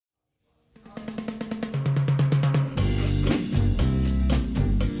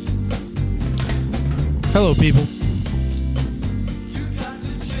Hello, people.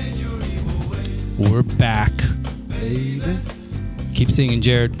 We're back. Baby. Keep singing,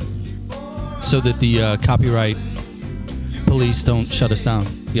 Jared, so that the copyright police don't shut us down.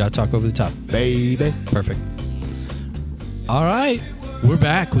 You gotta talk over the top. Baby. Perfect. All right. We're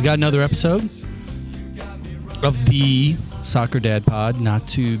back. We got another episode of the Soccer Dad Pod, not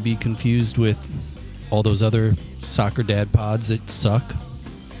to be confused with all those other Soccer Dad Pods that suck.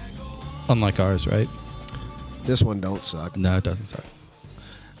 Unlike ours, right? This one don't suck. No, it doesn't suck.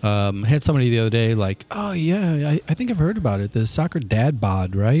 I had somebody the other day like, oh, yeah, I think I've heard about it. The Soccer Dad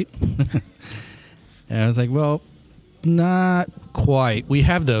Bod, right? And I was like, well, not quite. We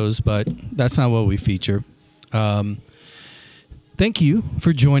have those, but that's not what we feature. Thank you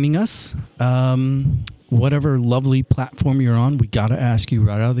for joining us. Whatever lovely platform you're on, we got to ask you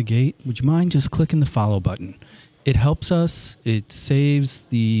right out of the gate, would you mind just clicking the follow button? It helps us. It saves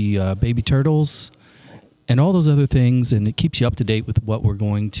the baby turtles and all those other things, and it keeps you up to date with what we're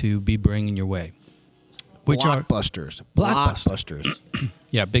going to be bringing your way. Which Blockbusters. Blockbusters.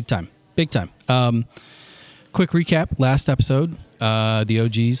 Yeah, big time. Big time. Quick recap. Last episode, the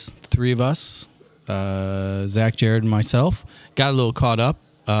OGs, three of us, Zach, Jared, and myself, got a little caught up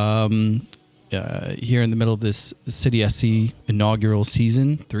here in the middle of this City SC inaugural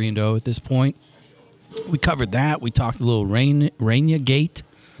season, 3-0 at this point. We covered that. We talked a little Raina Gate.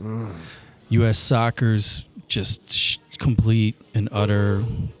 U.S. soccer's just complete and utter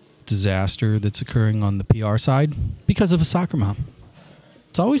disaster that's occurring on the PR side because of a soccer mom.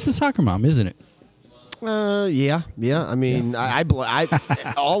 It's always the soccer mom, isn't it? Yeah. I mean, I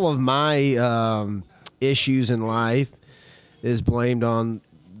all of my issues in life is blamed on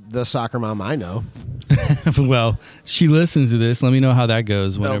the soccer mom I know. Well, she listens to this. Let me know how that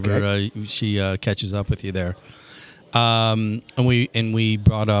goes whenever she catches up with you there. And we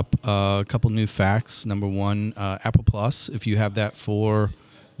brought up a couple new facts. Number one, Apple Plus. If you have that for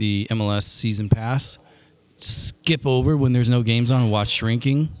the MLS season pass, skip over when there's no games on and watch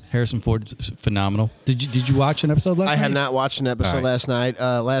Shrinking. Harrison Ford's phenomenal. Did you watch an episode last night? I have not watched an episode last night.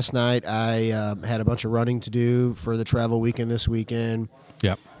 Last night I had a bunch of running to do for the travel weekend this weekend.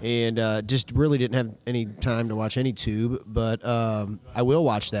 Yep. And just really didn't have any time to watch any Tube, but I will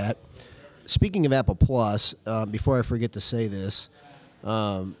watch that. Speaking of Apple Plus, before I forget to say this,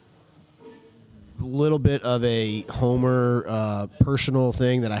 little bit of a Homer personal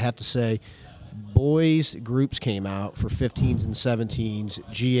thing that I have to say. Boys groups came out for 15s and 17s,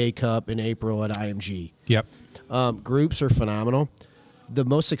 GA Cup in April at IMG. Yep. Groups are phenomenal. The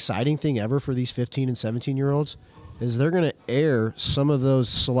most exciting thing ever for these 15 and 17-year-olds is they're going to air some of those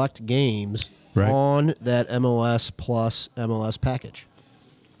select games on that MLS Plus MLS package.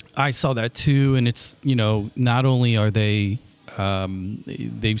 I saw that too, and it's, not only are they've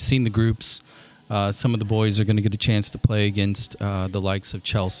seen the groups, some of the boys are going to get a chance to play against the likes of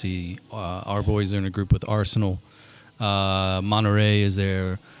Chelsea. Our boys are in a group with Arsenal. Monterey is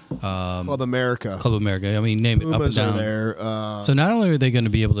there. Club America. I mean, name it, Pumas up and down. Are there. So not only are they going to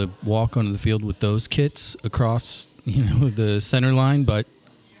be able to walk onto the field with those kits across, the center line, but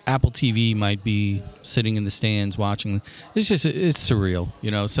Apple TV might be sitting in the stands watching. It's surreal,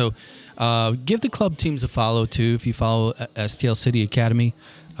 So give the club teams a follow, too. If you follow STL City Academy,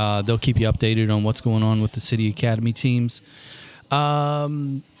 they'll keep you updated on what's going on with the City Academy teams. A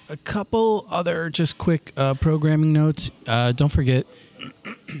couple other just quick programming notes. Don't forget,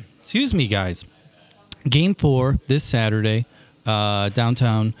 excuse me, guys, Game 4 this Saturday,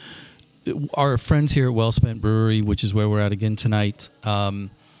 downtown. Our friends here at Wellspent Brewery, which is where we're at again tonight,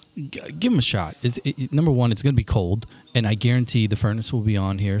 give them a shot. Number one, it's going to be cold, and I guarantee the furnace will be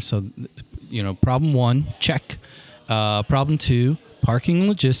on here. So, problem one, check. Problem two, parking and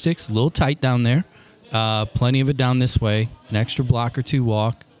logistics, a little tight down there. Plenty of it down this way. An extra block or two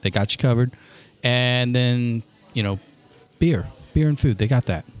walk. They got you covered. And then, beer and food. They got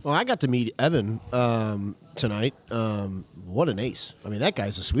that. Well, I got to meet Evan tonight. What an ace. I mean, that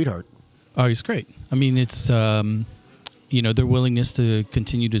guy's a sweetheart. Oh, he's great. I mean, it's, their willingness to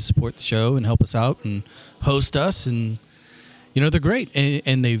continue to support the show and help us out and host us. And, they're great.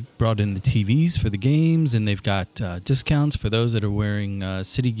 And they've brought in the TVs for the games, and they've got discounts for those that are wearing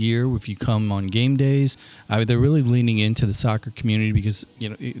city gear if you come on game days. They're really leaning into the soccer community because,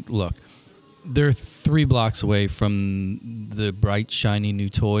 look, they're 3 blocks away from the bright, shiny new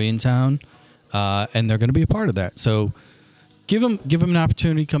toy in town, and they're going to be a part of that. So give them an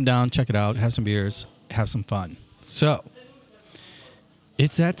opportunity. Come down, check it out, have some beers, have some fun. So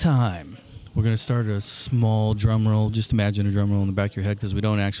it's that time. We're going to start a small drum roll. Just imagine a drum roll in the back of your head because we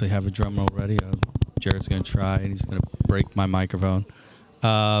don't actually have a drum roll ready. Jared's going to try, and he's going to break my microphone.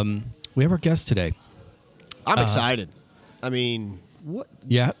 We have our guest today. I'm excited. I mean, what?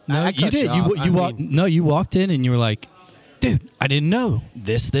 Yeah, no, you did. You walked in and you were like, dude, I didn't know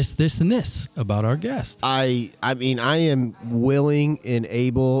this, and this about our guest. I mean, I am willing and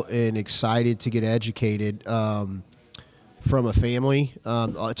able and excited to get educated from a family.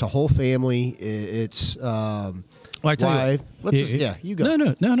 It's a whole family. It's Well, I tell you, you go.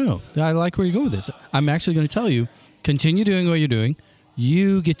 No. I like where you go with this. I'm actually going to tell you, continue doing what you're doing.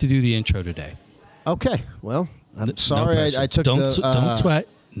 You get to do the intro today. Okay. Well, I'm sorry I took don't sweat.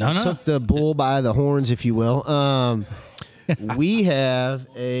 No. Took the bull by the horns, if you will. We have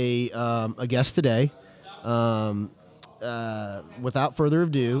a guest today. Without further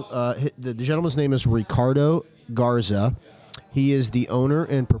ado, the gentleman's name is Ricardo Garza. He is the owner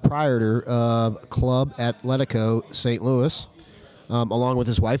and proprietor of Club Atletico St. Louis, along with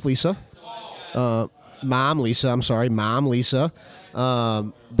his wife, Lisa. Mom Lisa.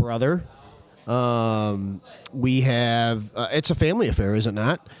 Brother. We have, it's a family affair, is it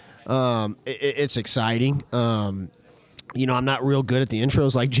not? It's exciting. I'm not real good at the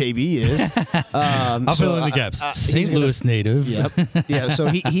intros like JB is. I'll fill in the gaps. St. Louis native. Yep. Yeah. So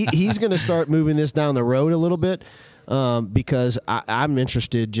he's going to start moving this down the road a little bit because I'm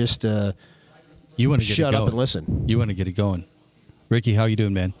interested just to shut up and listen. You want to get it going. Ricky, how you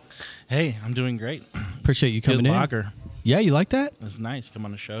doing, man? Hey, I'm doing great. Appreciate you coming in. Lager. Yeah, you like that? It's nice. Come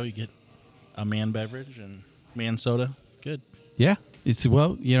on the show. You get a man beverage and man soda. Good. Yeah. It's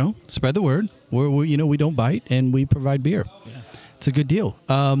spread the word. We don't bite and we provide beer. Yeah. It's a good deal.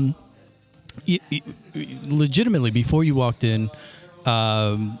 Legitimately, before you walked in,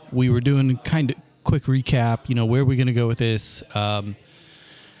 we were doing kind of quick recap. Where are we going to go with this? And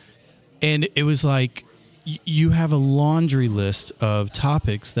it was like you have a laundry list of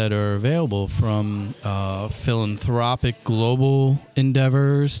topics that are available from philanthropic global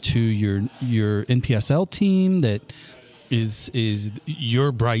endeavors to your NPSL team that is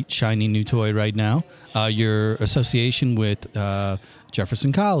your bright, shiny new toy right now, your association with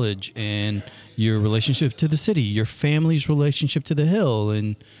Jefferson College and your relationship to the city, your family's relationship to the Hill,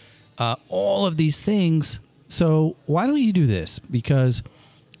 and all of these things. So why don't you do this? Because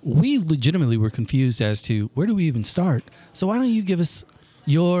we legitimately were confused as to where do we even start. So why don't you give us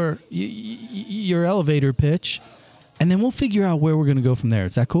your elevator pitch, and then we'll figure out where we're going to go from there.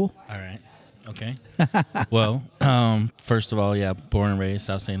 Is that cool? All right. Okay. Well, first of all, born and raised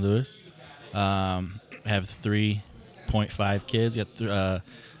South St. Louis. Have 3.5 kids. Got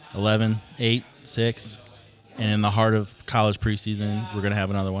 11, 8, 6. And in the heart of college preseason, we're going to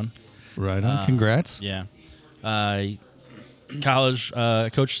have another one. Right on. Congrats. Yeah. College,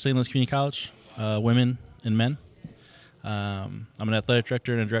 coach St. Louis Community College, women and men. I'm an athletic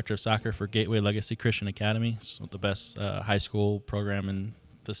director and a director of soccer for Gateway Legacy Christian Academy. It's the best high school program in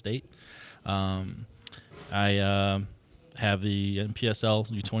the state. I have the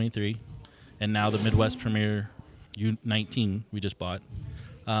NPSL U23 and now the Midwest Premier U19 we just bought.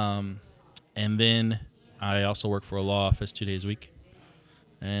 And then I also work for a law office 2 days a week.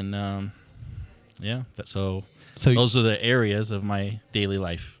 And so those are the areas of my daily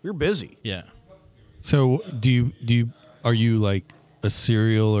life. You're busy. Yeah. So are you like a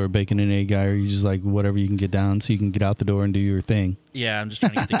cereal or a bacon and egg guy, or are you just like whatever you can get down so you can get out the door and do your thing? Yeah, I'm just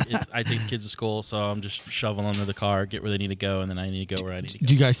trying to get I take the kids to school, so I'm just shoveling them to the car, get where they need to go, and then I need to go where I need to go.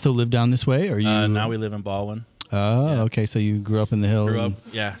 Do you guys still live down this way? Or now we live in Baldwin. Oh, yeah. Okay, so you grew up in the Hill.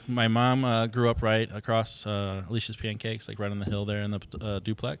 My mom grew up right across Alicia's Pancakes, like right on the hill there in the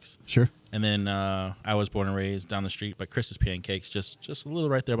duplex. Sure. And then I was born and raised down the street by Chris's Pancakes, just a little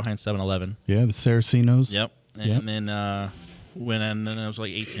right there behind 7-Eleven. Yeah, the Saracenos. Yep. And then when I was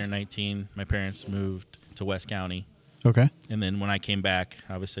like 18 or 19, my parents moved to West County. Okay. And then when I came back,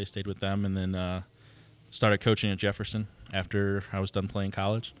 obviously I stayed with them, and then started coaching at Jefferson after I was done playing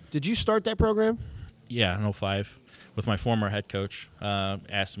college. Did you start that program? Yeah, in 05, with my former head coach.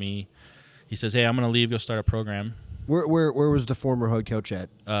 Asked me, he says, "Hey, I'm going to leave, go start a program." Where was the former head coach at?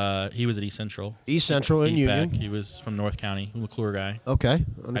 He was at East Central. East Central in Union. He was from North County, a McClure guy. Okay,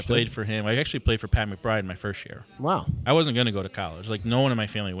 understood. I played for him. I actually played for Pat McBride my first year. Wow. I wasn't going to go to college. Like, no one in my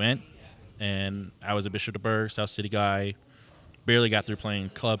family went, and I was a Bishop DeBerg, South City guy. Barely got through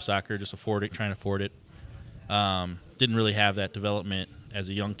playing club soccer, just trying to afford it. Didn't really have that development as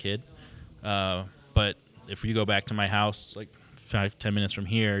a young kid. But if you go back to my house, it's like 5-10 minutes from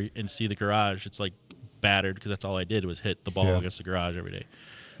here, and see the garage, it's like battered because that's all I did was hit the ball against the garage every day.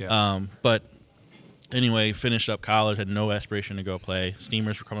 Yeah. But anyway, finished up college, had no aspiration to go play.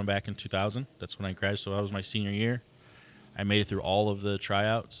 Steamers were coming back in 2000. That's when I graduated, so that was my senior year. I made it through all of the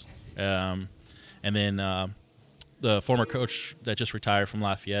tryouts. And then the former coach that just retired from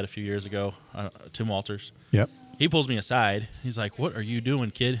Lafayette a few years ago, Tim Walters. Yep. He pulls me aside. He's like, "What are you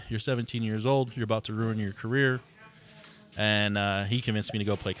doing, kid? You're 17 years old. You're about to ruin your career." And he convinced me to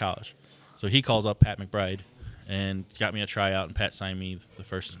go play college. So he calls up Pat McBride and got me a tryout, and Pat signed me the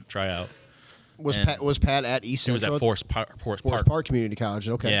first tryout. Was Pat at East He was Central? at Forest Park Community College.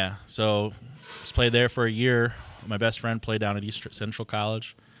 Okay. Yeah. So just played there for a year. My best friend played down at East Central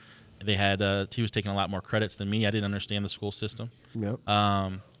College. They had he was taking a lot more credits than me. I didn't understand the school system. Yep.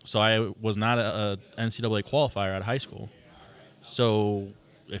 So I was not a NCAA qualifier out of high school. So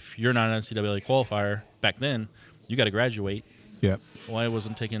if you're not an NCAA qualifier back then, you got to graduate. Yep. Well, I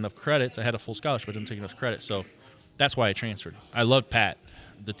wasn't taking enough credits. I had a full scholarship, but I didn't take enough credits. So that's why I transferred. I loved Pat.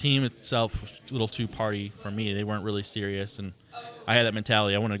 The team itself was a little too party for me. They weren't really serious, and I had that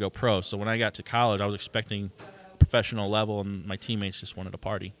mentality. I wanted to go pro. So when I got to college, I was expecting professional level, and my teammates just wanted to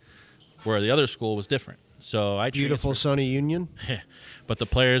party. Where the other school was different. So I Beautiful transferred. Sunny Union. But the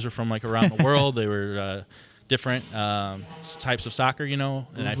players were from like around the world. They were different types of soccer,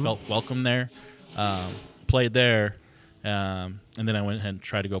 and I felt welcome there. Played there, and then I went ahead and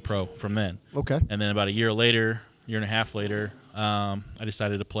tried to go pro from then. Okay. And then about a year and a half later, I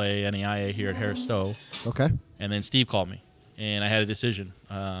decided to play NAIA here at Harris Stowe. Okay. And then Steve called me, and I had a decision.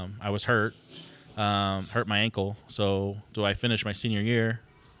 I was hurt my ankle. So do I finish my senior year,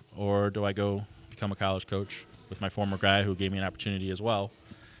 or do I go become a college coach with my former guy who gave me an opportunity as well?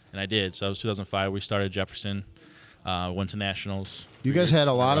 And I did. So it was 2005. We started Jefferson, went to nationals. You guys had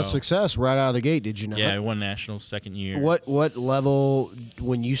a lot of success right out of the gate, did you not? Yeah, I won nationals second year. What level,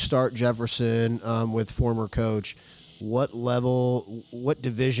 when you start Jefferson with former coach, what level, what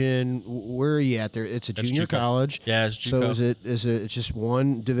division, where are you at there? It's a junior college. Yeah, it's JUCO. So is it just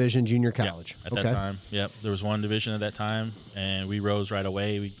one division junior college? Yep, at that time. Yep. There was one division at that time, and we rose right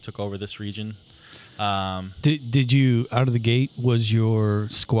away. We took over this region. Did you, out of the gate, was your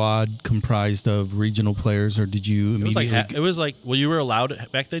squad comprised of regional players, or did you immediately? Well, you were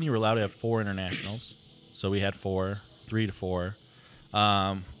allowed, back then you were allowed to have 4 internationals. So we had 3 to 4.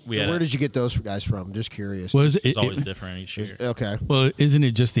 Where did you get those guys from? Just curious. It's always different each year. Okay. Well, isn't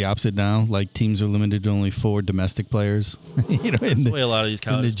it just the opposite now? Like teams are limited to only 4 domestic players. That's the way a lot of these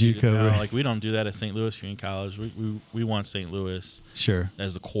colleges do it now. Right? Like we don't do that at St. Louis Community College. We want St. Louis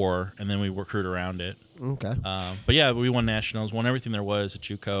as the core, and then we recruit around it. Okay. But yeah, we won nationals, won everything there was at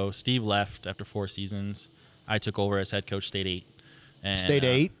JUCO. Steve left after 4 seasons. I took over as head coach, State 8. And, State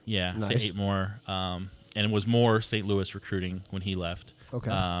 8? Yeah, nice. State 8 more. And it was more St. Louis recruiting when he left. Okay.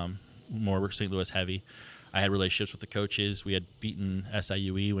 More St. Louis heavy. I had relationships with the coaches. We had beaten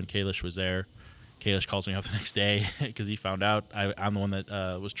SIUE when Kalish was there. Kalish calls me up the next day because he found out I'm the one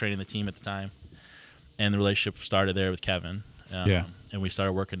that was training the team at the time. And the relationship started there with Kevin. And we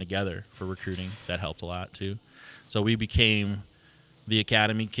started working together for recruiting. That helped a lot, too. So we became the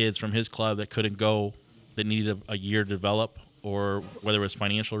academy kids from his club that couldn't go, that needed a year to develop, or whether it was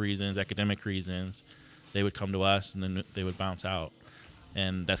financial reasons, academic reasons, they would come to us, and then they would bounce out.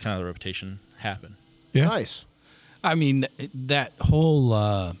 And that's kind of the reputation happened. Yeah. Nice. I mean, that whole.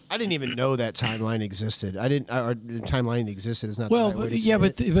 I didn't even know that timeline existed. Timeline existed is not. Well, the right way to yeah,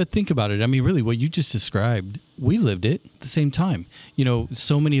 say it. but think about it. I mean, really, what you just described, we lived it at the same time.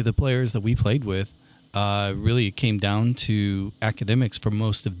 So many of the players that we played with, really, it came down to academics for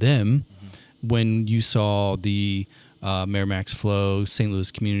most of them. Mm-hmm. When you saw the Merrimack's Flow, St.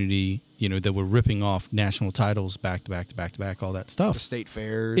 Louis Community, that were ripping off national titles back to back to back to back, all that stuff. The state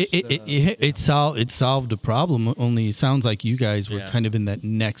fairs. It solved a problem. Only it sounds like you guys were kind of in that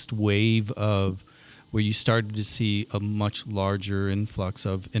next wave of where you started to see a much larger influx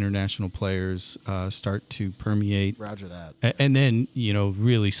of international players start to permeate. Roger that. And then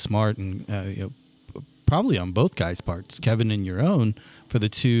really smart and probably on both guys' parts, Kevin and your own, for the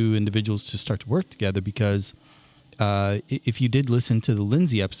two individuals to start to work together because. If you did listen to the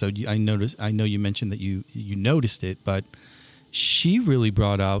Lindsay episode, I know you mentioned that you noticed it, but she really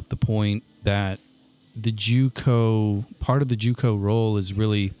brought out the point that the JUCO, part of the JUCO role is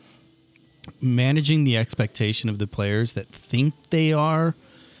really managing the expectation of the players that think they are,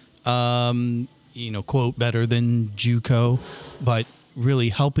 quote, better than JUCO, but really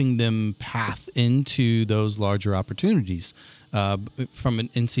helping them path into those larger opportunities from an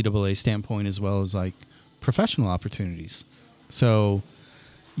NCAA standpoint as well as like professional opportunities. So,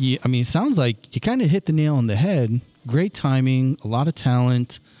 it sounds like you kind of hit the nail on the head. Great timing, a lot of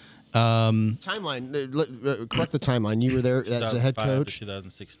talent. Timeline. Correct the timeline. You were there as a head coach.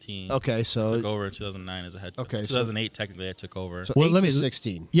 2016. Okay, so I took over in 2009 as a head coach. Okay, 2008 technically I took over. So 8 to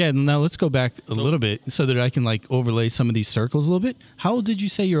 16. Yeah, now let's go back a little bit so that I can overlay some of these circles a little bit. How old did you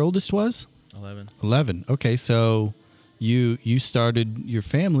say your oldest was? 11. Okay, so you started your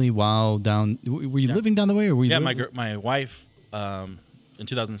family while down. Were you living down the way, or were you? Yeah, my wife. In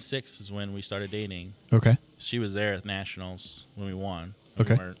 2006 is when we started dating. Okay. She was there at Nationals when we won.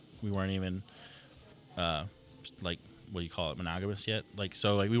 Okay. We weren't even like, what do you call it, monogamous yet? Like,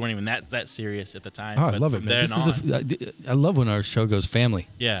 so like we weren't even that serious at the time. Oh, I love it, man. I love when our show goes family.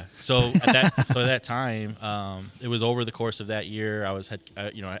 Yeah. So at that time, it was over the course of that year.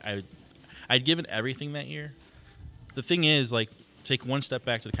 I'd given everything that year. The thing is, like, take one step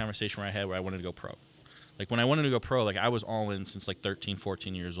back to the conversation where I wanted to go pro. Like, when I wanted to go pro, like, I was all in since, like, 13,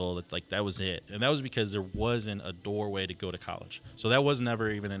 14 years old. It's like, that was it. And that was because there wasn't a doorway to go to college. So that was never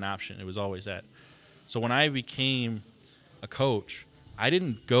even an option. It was always that. So when I became a coach, I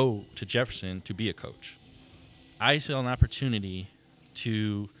didn't go to Jefferson to be a coach. I saw an opportunity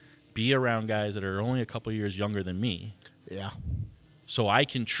to be around guys that are only a couple years younger than me. Yeah. So I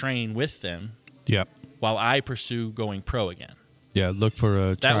can train with them. Yep. While I pursue going pro again. Yeah, look for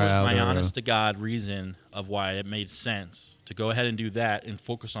a tryout. That was my honest-to-God reason of why it made sense to go ahead and do that and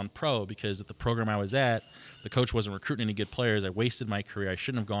focus on pro, because at the program I was at, the coach wasn't recruiting any good players. I wasted my career. I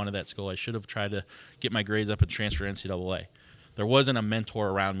shouldn't have gone to that school. I should have tried to get my grades up and transfer to NCAA. There wasn't a mentor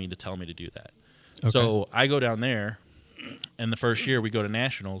around me to tell me to do that. Okay. So I go down there, and the first year we go to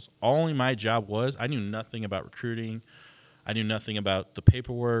Nationals. Only my job was, I knew nothing about recruiting. I knew nothing about the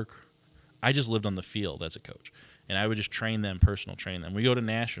paperwork. I just lived on the field as a coach, and I would just train them, train them. We go to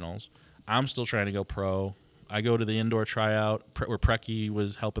Nationals. I'm still trying to go pro. I go to the indoor tryout where Preki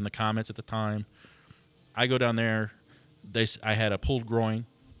was helping the Comets at the time. I go down there. I had a pulled groin.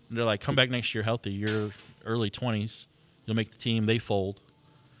 And they're like, come back next year healthy. You're early 20s. You'll make the team. They fold.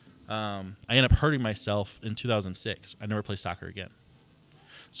 I end up hurting myself in 2006. I never played soccer again.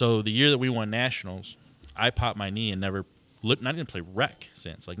 So the year that we won Nationals, I popped my knee and never – not even play rec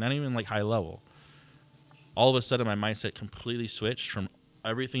since, like not even like high level. All of a sudden, my mindset completely switched from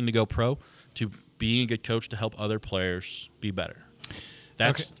everything to go pro to being a good coach to help other players be better.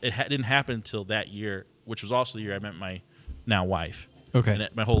 It didn't happen until that year, which was also the year I met my now wife. Okay, and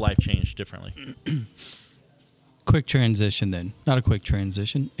my whole life changed differently. Quick transition, then. Not a quick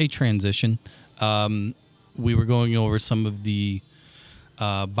transition, a transition. We were going over some of the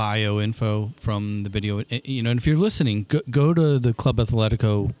bio info from the video, and if you're listening, go to the Club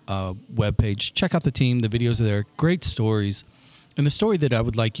Atletico webpage, check out the team. The videos are there, great stories. And the story that I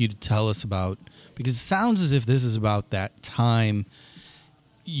would like you to tell us about, because it sounds as if this is about that time,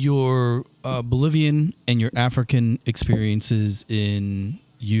 your Bolivian and your African experiences in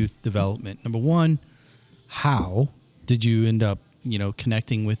youth development. Number one, how did you end up,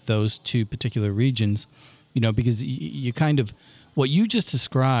 connecting with those two particular regions? Because you kind of, what you just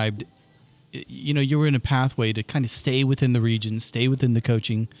described, you were in a pathway to kind of stay within the region, stay within the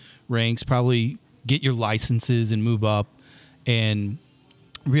coaching ranks, probably get your licenses and move up, and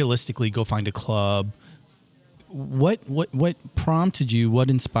realistically go find a club. What prompted you? What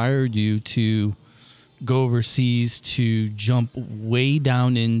inspired you to go overseas, to jump way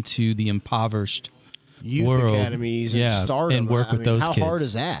down into the impoverished youth world, academies and start and work with those kids? How hard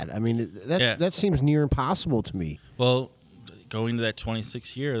is that? I mean, that seems near impossible to me. Well, going to that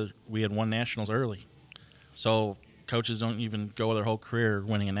 26th year, we had won Nationals early. So coaches don't even go their whole career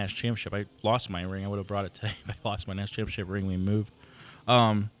winning a national championship. I lost my ring. I would have brought it today if I lost my national championship ring when we moved.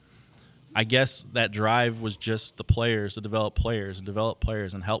 I guess that drive was just the players, to develop players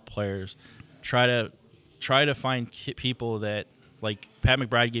and help players. Try to find people that, like Pat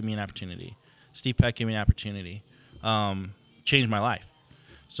McBride gave me an opportunity. Steve Peck gave me an opportunity. Changed my life.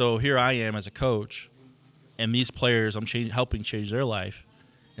 So here I am as a coach, and these players, I'm helping change their life,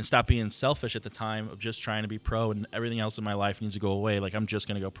 and stop being selfish at the time of just trying to be pro and everything else in my life needs to go away. Like, I'm just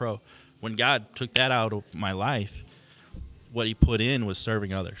going to go pro. When God took that out of my life, what he put in was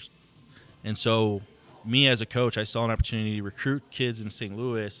serving others. And so me as a coach, I saw an opportunity to recruit kids in St.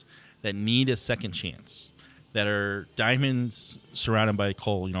 Louis that need a second chance, that are diamonds surrounded by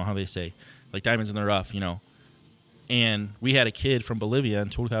coal, how they say, like diamonds in the rough, And we had a kid from Bolivia in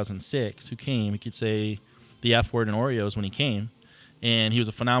 2006 who came. He could say the F word in Oreos when he came. And he was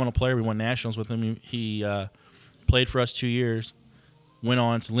a phenomenal player. We won Nationals with him. He played for us 2 years, went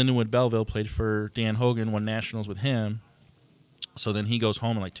on to Lindenwood Belleville, played for Dan Hogan, won Nationals with him. So then he goes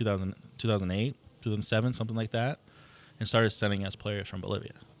home in like 2008, 2007, something like that, and started sending us players from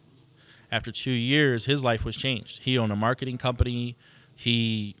Bolivia. After 2 years, his life was changed. He owned a marketing company.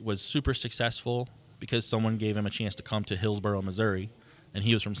 He was super successful because someone gave him a chance to come to Hillsboro, Missouri, and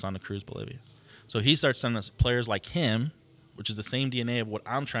he was from Santa Cruz, Bolivia. So he starts sending us players like him, which is the same DNA of what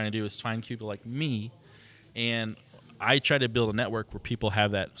I'm trying to do, is find people like me. And I try to build a network where people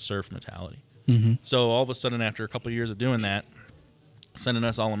have that surf mentality. Mm-hmm. So all of a sudden, after a couple of years of doing that, sending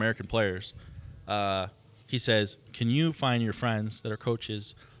us All-American players, he says, can you find your friends that are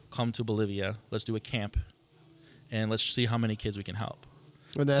coaches, come to Bolivia, let's do a camp, and let's see how many kids we can help.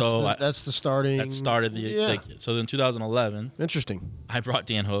 And that's the starting. That started so in 2011. Interesting. I brought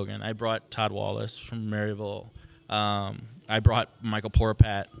Dan Hogan. I brought Todd Wallace from Maryville. I brought Michael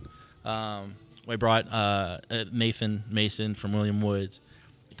Porapat. I brought Nathan Mason from William Woods.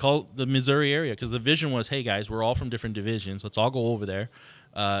 Called the Missouri area because the vision was, hey guys, we're all from different divisions. Let's all go over there.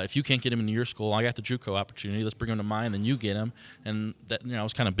 If you can't get him into your school, I got the JUCO opportunity. Let's bring him to mine, then you get him. And that, I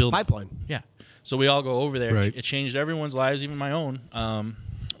was kind of building pipeline. Yeah. So we all go over there. Right. It changed everyone's lives, even my own.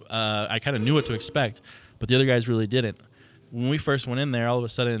 I kind of knew what to expect, but the other guys really didn't. When we first went in there, all of a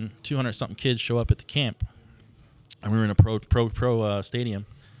sudden, 200-something kids show up at the camp, and we were in a pro stadium,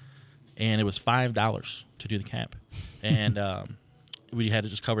 and it was $5 to do the camp, and we had to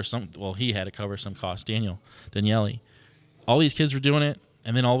just cover some. Well, he had to cover some costs. Daniele, all these kids were doing it,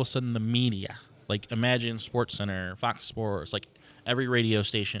 and then all of a sudden, the media, like imagine SportsCenter, Fox Sports, like every radio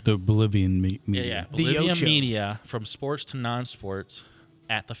station, The Bolivian media. yeah, Bolivian media from sports to non-sports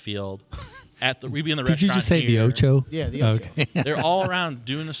at the field. We'd be in the restaurant. Did you just say here. the Ocho? Yeah, the Ocho. Okay. They're all around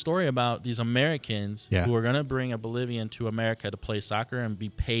doing a story about these Americans Yeah. who are going to bring a Bolivian to America to play soccer and be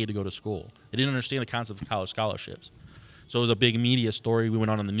paid to go to school. They didn't understand the concept of college scholarships. So it was a big media story. We went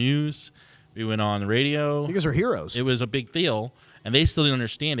on the news. We went on the radio. You guys are heroes. It was a big deal, and they still didn't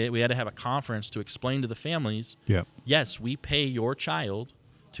understand it. We had to have a conference to explain to the families, Yep. yes, we pay your child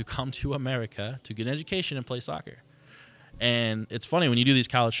to come to America to get an education and play soccer. And it's funny when you do these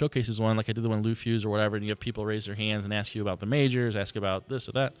college showcases, like I did the one Lou Fuse or whatever, and you have people raise their hands and ask you about the majors, ask about this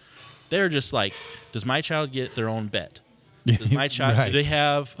or that. They're just like, does my child get their own bed? Does my child, Right. do they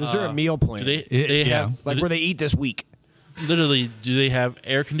have... Is there a meal plan? Do they Yeah. have... Like where they eat this week? Literally, do they have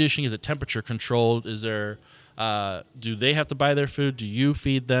air conditioning? Is it temperature controlled? Is there... do they have to buy their food? Do you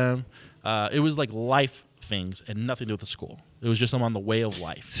feed them? It was like life things and nothing to do with the school. It was just on the way of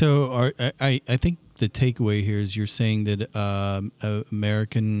life. So I think the takeaway here is you're saying that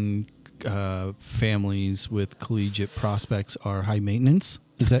American families with collegiate prospects are high maintenance.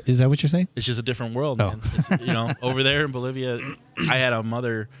 Is that what you're saying? It's just a different world, Oh. man. It's, over there in Bolivia, I had a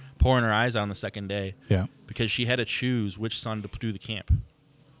mother pouring her eyes out on the second day. Yeah. Because she had to choose which son to do the camp.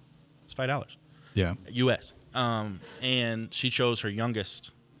 It's $5. Yeah. U.S. And she chose her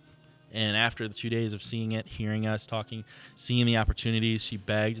youngest. And after the 2 days of seeing it, hearing us talking, seeing the opportunities, she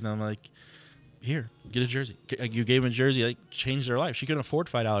begged, and I'm like, here, get a jersey. You gave him a jersey, like, changed their life. She couldn't afford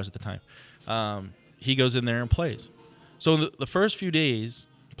 $5 at the time. He goes in there and plays. So the first few days,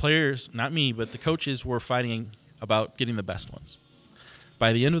 players, not me, but the coaches were fighting about getting the best ones.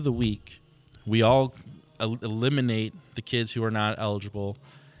 By the end of the week, we all eliminate the kids who are not eligible,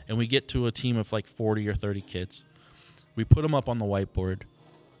 and we get to a team of like 40 or 30 kids. We put them up on the whiteboard,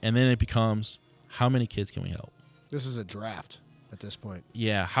 and then it becomes, how many kids can we help? This is a draft at this point.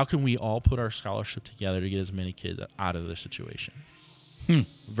 Yeah, how can we all put our scholarship together to get as many kids out of this situation?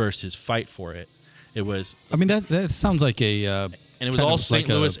 Versus fight for it. It was... I mean, that sounds like a... and it was all St.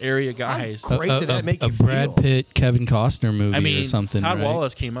 Louis area guys. Great did that make a you Brad feel? Pitt, Kevin Costner movie or something, Todd right?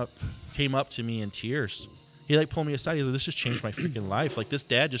 Wallace came up to me in tears. He pulled me aside. He's like, this just changed my freaking life. Like, this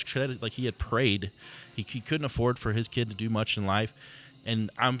dad just said, like, he had prayed. He couldn't afford for his kid to do much in life. And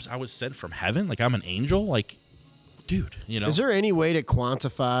I was sent from heaven. Like, I'm an angel. Like, dude, Is there any way to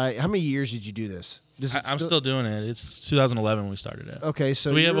quantify how many years did you do this? I'm still doing it. It's 2011 when we started it. Okay,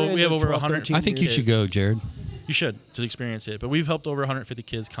 so we have over 100. 13 I think you years. should go, Jared. You should to experience it. But we've helped over 150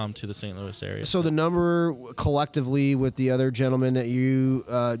 kids come to the St. Louis area. So the number collectively with the other gentlemen that you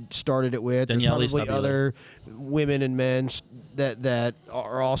started it with, Daniele there's probably Stabile. other women and men that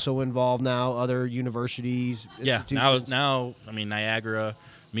are also involved now, other universities, Yeah, institutions. now I mean, Niagara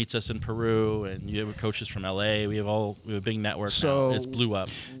meets us in Peru, and you have coaches from LA. We have a big network So- now. It's blew up.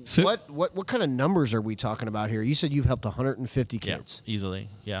 So What kind of numbers are we talking about here? You said you've helped 150 kids. Yeah, easily.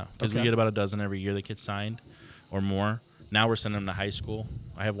 Yeah, because we Okay. get about a dozen every year that get signed or more. Now we're sending them to high school.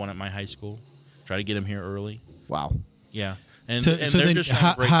 I have one at my high school. Try to get them here early. Wow. Yeah. And, So and then they're just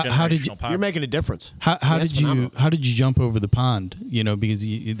trying to break how did you- generational poverty. You're making a difference. how That's did you phenomenal. how did you jump over the pond? Because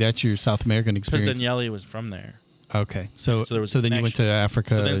that's your South American Because experience. Daniele was from there. Okay, so So there was a then you went to connection.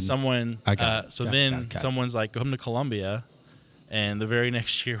 Africa. So then and- someone, I got it. so Got it, then got it, got it. someone's like, come to Columbia, and the very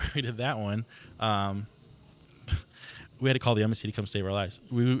next year we did that one. We had to call the embassy to come save our lives.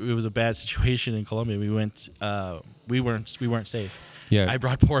 It was a bad situation in Columbia. We went, we weren't safe. Yeah. I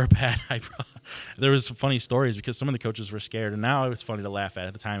brought Porapat. there was some funny stories because some of the coaches were scared, and now it was funny to laugh at.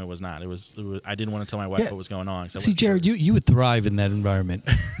 At the time, it was not. It was I didn't want to tell my wife what was going on. See, Jared, you would thrive in that environment.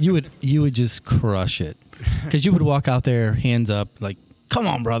 you would just crush it because you would walk out there, hands up, like, "Come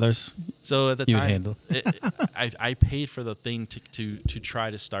on, brothers." So at the you time, would handle. I paid for the thing to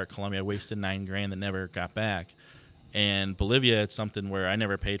try to start Columbia. I wasted $9,000 that never got back. And Bolivia, it's something where I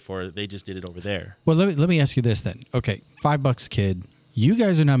never paid for it. They just did it over there. Well, let me ask you this then. Okay, $5 a kid. You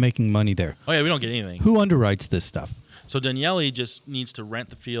guys are not making money there. Oh, yeah, we don't get anything. Who underwrites this stuff? So Daniele just needs to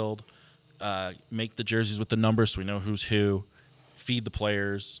rent the field, make the jerseys with the numbers so we know who's who, feed the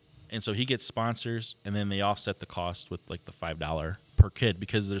players. And so he gets sponsors, and then they offset the cost with like the $5 per kid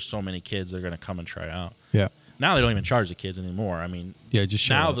because there's so many kids that are going to come and try out. Yeah. Now they don't even charge the kids anymore. I mean, just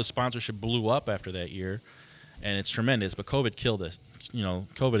now the sponsorship blew up after that year. And it's tremendous, but COVID killed us.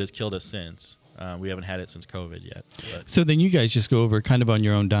 COVID has killed us since. We haven't had it since COVID yet. But. So then you guys just go over kind of on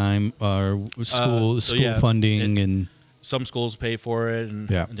your own dime, or school funding, and some schools pay for it, and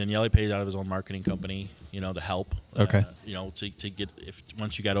Daniele paid out of his own marketing company, to help. Okay. To get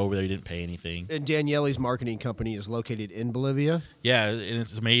once you got over there, you didn't pay anything. And Daniele's marketing company is located in Bolivia. Yeah, and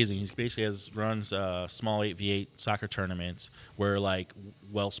it's amazing. He basically runs small 8v8 soccer tournaments where like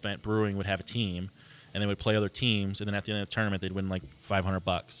Well Spent Brewing would have a team. And they would play other teams, and then at the end of the tournament, they'd win like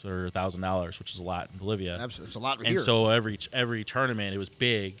 $500 or $1,000, which is a lot in Bolivia. Absolutely, it's a lot here. And so every tournament, it was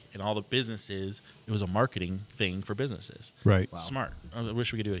big, and all the businesses, it was a marketing thing for businesses. Right, wow. Smart. I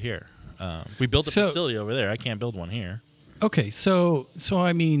wish we could do it here. We built a facility over there. I can't build one here. Okay, so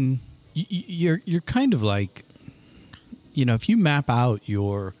I mean, you're kind of like, if you map out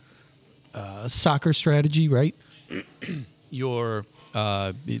your soccer strategy, right? Your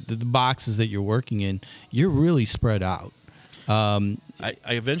the boxes that you're working in, you're really spread out. I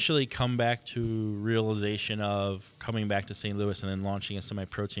eventually come back to realization of coming back to St. Louis and then launching a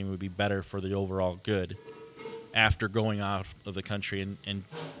semi-pro team would be better for the overall good after going out of the country and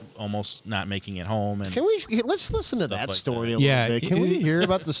almost not making it home. And let's listen to that story a little bit. Can we hear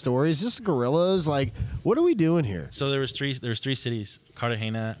about the story? Is this guerrillas? Like, what are we doing here? So there was three cities: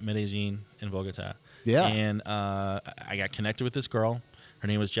 Cartagena, Medellin, and Bogota. Yeah. And I got connected with this girl. Her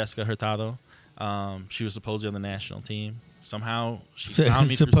name was Jessica Hurtado. She was supposedly on the national team. Somehow she found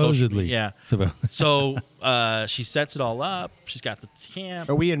me supposedly. Yeah. So she sets it all up. She's got the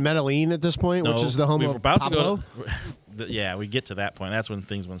camp. Are we in Medellin at this point, which is the home of Pablo? Yeah, we get to that point. That's when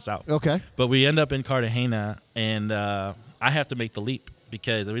things went south. Okay. But we end up in Cartagena, and I have to make the leap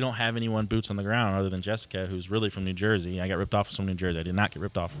because we don't have anyone boots on the ground other than Jessica, who's really from New Jersey. I got ripped off from someone in New Jersey. I did not get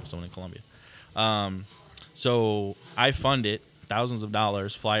ripped off from someone in Colombia. So I fund it, thousands of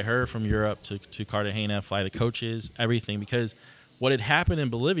dollars, fly her from Europe to Cartagena, fly the coaches, everything, because what had happened in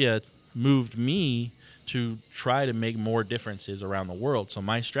Bolivia moved me to try to make more differences around the world. So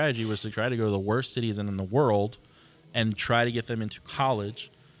my strategy was to try to go to the worst cities in the world and try to get them into college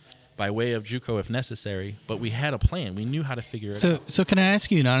by way of JUCO if necessary. But we had a plan. We knew how to figure it out. So can I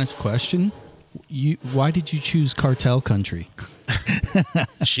ask you an honest question? Why did you choose cartel country?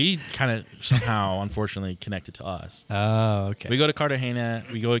 She kind of somehow, unfortunately, connected to us. Oh, okay. We go to Cartagena.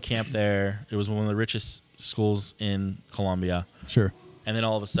 We go to camp there. It was one of the richest schools in Colombia. Sure. And then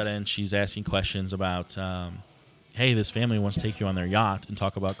all of a sudden, she's asking questions about, hey, this family wants to take you on their yacht and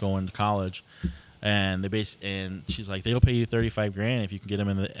talk about going to college. And and she's like, they'll pay you $35,000 if you can get them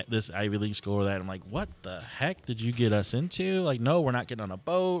in this Ivy League school or that. I'm like, what the heck did you get us into? Like, no, we're not getting on a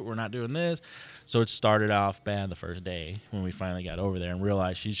boat. We're not doing this. So it started off bad the first day when we finally got over there and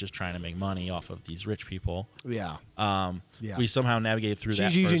realized she's just trying to make money off of these rich people. Yeah. We somehow navigated through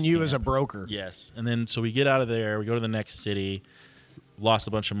that. She's using you as a broker. Yes. And then so we get out of there. We go to the next city. Lost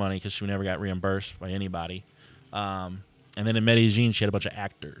a bunch of money because she never got reimbursed by anybody. And then in Medellin, she had a bunch of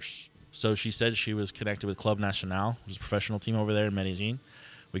actors. So she said she was connected with Club Nacional, which is a professional team over there in Medellin.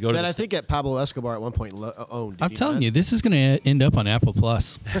 We go to that I think at Pablo Escobar at one point owned. I'm telling you, this is going to end up on Apple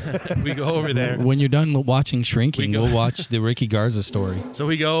Plus. We go over there. When you're done watching Shrinking, we'll watch the Ricky Garza story. So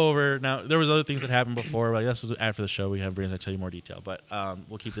we go over. Now, there was other things that happened before. Like, that's after the show. We have Brands. I tell you more detail. But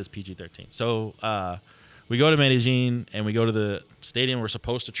we'll keep this PG-13. So we go to Medellin, and we go to the stadium we're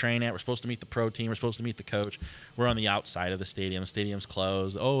supposed to train at. We're supposed to meet the pro team. We're supposed to meet the coach. We're on the outside of the stadium. The stadium's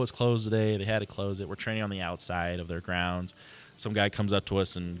closed. Oh, it's closed today. They had to close it. We're training on the outside of their grounds. Some guy comes up to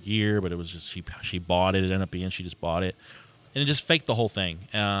us in gear, but it was just she bought it. It ended up being she just bought it. And it just faked the whole thing.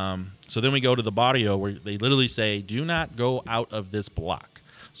 So then we go to the barrio where they literally say, do not go out of this block.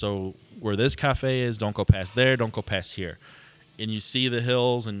 So where this cafe is, don't go past there. Don't go past here. And you see the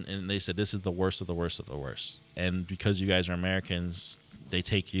hills, and they said, this is the worst of the worst of the worst. And because you guys are Americans, they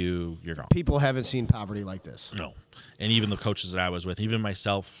take you, you're gone. People haven't seen poverty like this. No. And even the coaches that I was with, even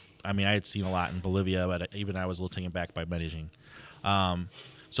myself, I mean, I had seen a lot in Bolivia, but even I was a little taken back by Medellin.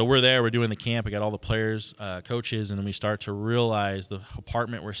 So we're there. We're doing the camp. We got all the players, coaches, and then we start to realize the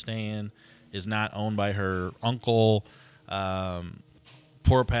apartment we're staying is not owned by her uncle.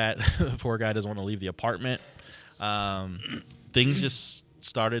 Poor Pat, the poor guy doesn't want to leave the apartment. Things just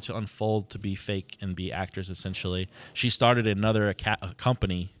started to unfold to be fake and be actors, essentially. She started another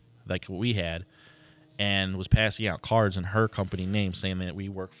company like we had and was passing out cards in her company name saying that we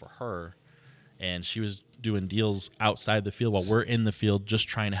work for her. And she was doing deals outside the field while we're in the field just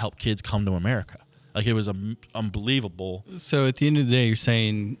trying to help kids come to America. Like, it was unbelievable. So at the end of the day, you're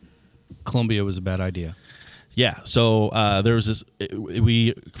saying Columbia was a bad idea. Yeah. So there was this.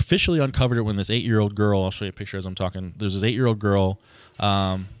 We officially uncovered it when this 8-year-old girl. I'll show you a picture as I'm talking. There's this 8-year-old girl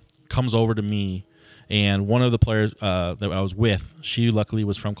comes over to me, and one of the players that I was with, she luckily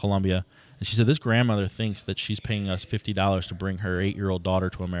was from Columbia, and she said this grandmother thinks that she's paying us $50 to bring her 8-year-old daughter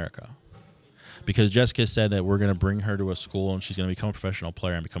to America, because Jessica said that we're going to bring her to a school and she's going to become a professional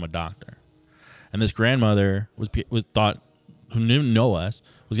player and become a doctor. And this grandmother was thought, who didn't know us,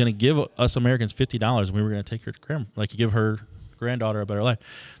 was going to give us Americans $50 and we were going to take her to give her granddaughter a better life.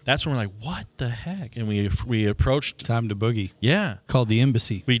 That's when we're like, what the heck? And we approached. Time to boogie. Yeah. Called the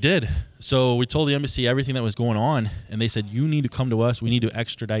embassy. We did. So we told the embassy everything that was going on, and they said, you need to come to us. We need to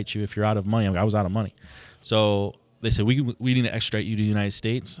extradite you if you're out of money. I was out of money. So they said, we need to extradite you to the United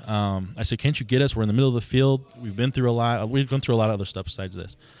States. I said, can't you get us? We're in the middle of the field. We've been through a lot. We've been through a lot of other stuff besides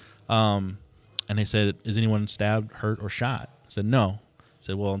this. And they said, is anyone stabbed, hurt, or shot? I said, no. I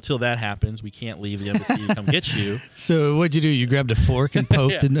said, well, until that happens, we can't leave the embassy to come get you. So what'd you do? You grabbed a fork and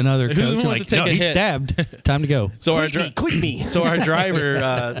poked in another coach? Who wants Like, to take no, a he's hit? stabbed. Time to go. So Click me. So our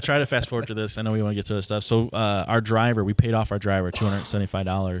driver, try to fast forward to this. I know we want to get to this stuff. So our driver, we paid off our driver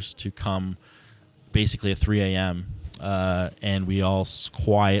 $275 to come basically at 3 a.m. And we all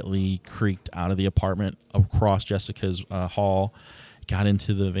quietly creaked out of the apartment across Jessica's hall, got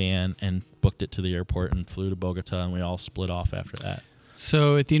into the van, and booked it to the airport and flew to Bogota, and we all split off after that.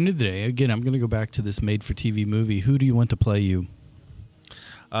 So at the end of the day, again, I'm going to go back to this made-for-TV movie. Who do you want to play you?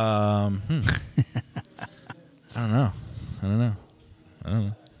 I don't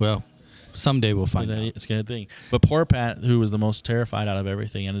know. Well, someday we'll find out. It's a good thing. But poor Pat, who was the most terrified out of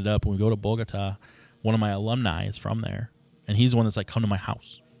everything, ended up, when we go to Bogota, one of my alumni is from there, and he's the one that's like, come to my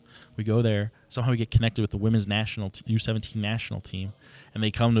house. We go there. Somehow we get connected with the women's national U17 national team, and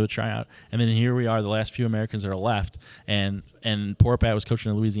they come to a tryout. And then here we are, the last few Americans that are left. And poor Pat was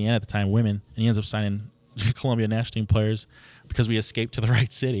coaching in Louisiana at the time, women, and he ends up signing Columbian national team players because we escaped to the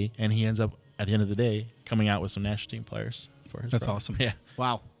right city. And he ends up, at the end of the day, coming out with some national team players for his That's program. awesome. Yeah.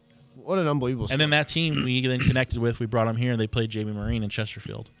 Wow. What an unbelievable story. And then that team we then connected with, we brought them here, and they played JB Marine in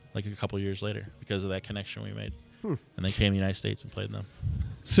Chesterfield like a couple years later because of that connection we made. And they came to the United States and played them.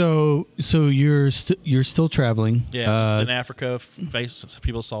 So you're still traveling. Yeah, in Africa,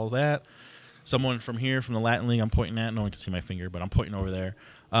 people saw that. Someone from here, from the Latin League, I'm pointing at. No one can see my finger, but I'm pointing over there.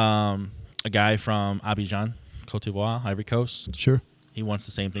 A guy from Abidjan, Cote d'Ivoire, Ivory Coast. Sure. He wants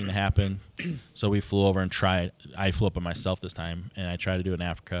the same thing to happen. So we flew over and tried. I flew up by myself this time, and I tried to do it in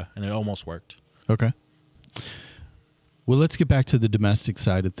Africa, and it almost worked. Okay. Well, let's get back to the domestic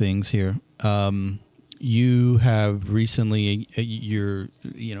side of things here. You have recently,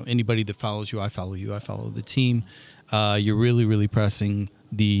 anybody that follows you, I follow the team. You're really, really pressing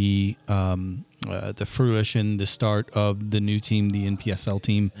the fruition, the start of the new team, the NPSL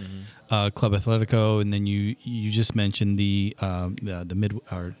team, Club Atletico, and then you just mentioned the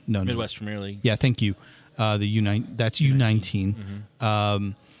Midwest Premier League. Yeah, thank you. The U9, that's U19. Mm-hmm.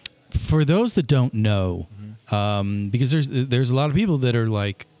 For those that don't know, because there's a lot of people that are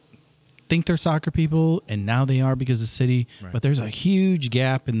like, think they're soccer people, and now they are because of City. Right. But there's a huge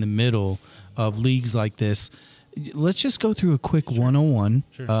gap in the middle of leagues like this. Let's just go through a quick 101,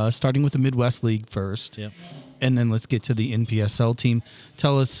 starting with the Midwest League first, and then let's get to the NPSL team.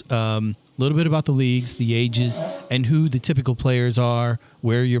 Tell us a little bit about the leagues, the ages, and who the typical players are,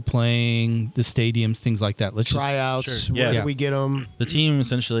 where you're playing, the stadiums, things like that. Let's tryouts. Where do we get them? The team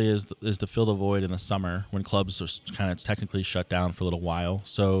essentially is to fill the void in the summer when clubs are kind of technically shut down for a little while.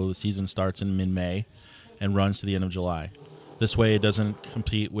 So the season starts in mid-May and runs to the end of July. This way it doesn't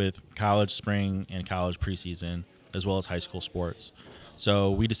compete with college spring and college preseason as well as high school sports.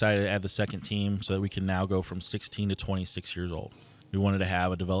 So we decided to add the second team so that we can now go from 16 to 26 years old. We wanted to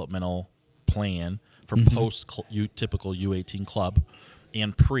have a developmental plan for typical U18 club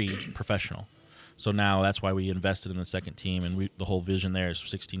and pre-professional. So now that's why we invested in the second team, and the whole vision there is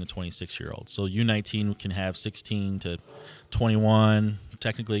 16 to 26-year-olds. So U19 can have 16 to 21,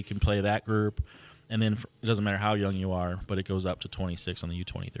 technically can play that group, And then it doesn't matter how young you are, but it goes up to 26 on the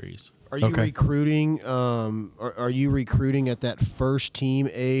U23s. Are you Okay. recruiting? Are you recruiting at that first team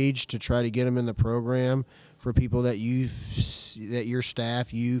age to try to get them in the program for people that your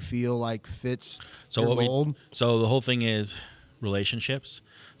staff you feel like fits your mold? So the whole thing is relationships.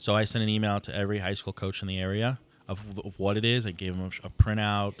 So I sent an email to every high school coach in the area of what it is. I gave them a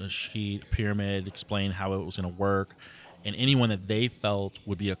printout, a sheet, a pyramid, explain how it was going to work, and anyone that they felt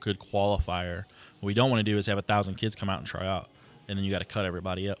would be a good qualifier. What we don't want to do is have 1,000 kids come out and try out, and then you got to cut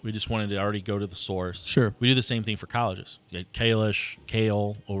everybody up. We just wanted to already go to the source. Sure. We do the same thing for colleges. You got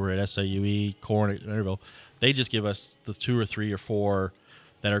Kale over at SIUE, Corn at Maryville. They just give us the 2 or 3 or 4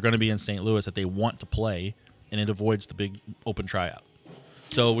 that are going to be in St. Louis that they want to play, and it avoids the big open tryout.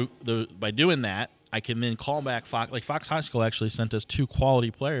 So by doing that, I can then call back Fox. Like Fox High School actually sent us 2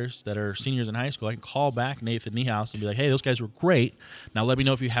 quality players that are seniors in high school. I can call back Nathan Niehaus and be like, hey, those guys were great. Now let me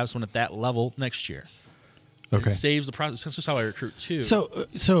know if you have someone at that level next year. Okay. It saves the process. That's just how I recruit too. So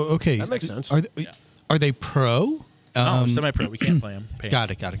okay. That makes sense. Are they pro? No, semi-pro. We can't play them.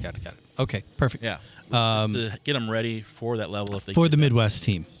 Got it. Okay, perfect. Yeah. Just to get them ready for that level if they For get the that. Midwest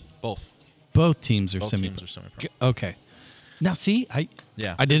team. Both teams are Both semi. teams are semi-pro. Okay. Now, see, I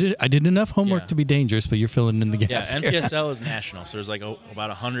Yeah. did enough homework Yeah. to be dangerous, but you're filling in the Yeah, gaps. here. NPSL is national, so there's like about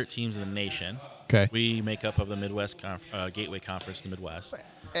 100 teams in the nation. Okay. We make up of the Midwest Gateway Conference in the Midwest.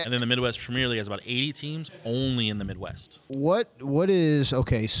 And then the Midwest Premier League has about 80 teams only in the Midwest. What is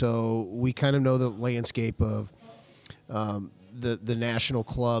okay? So we kind of know the landscape of the national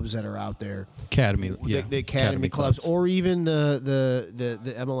clubs that are out there. Academy, yeah. The academy clubs, or even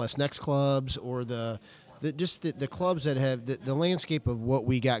the MLS Next clubs, or the clubs that have the landscape of what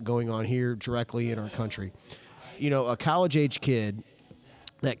we got going on here directly in our country. You know, a college age kid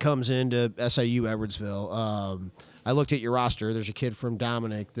that comes into SIU Edwardsville. I looked at your roster. There's a kid from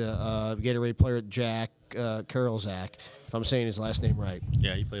Dominic, the Gatorade player, Jack Karolzak, if I'm saying his last name right.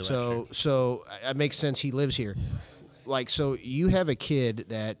 Yeah, he played last year. So it makes sense. He lives here. Like, so you have a kid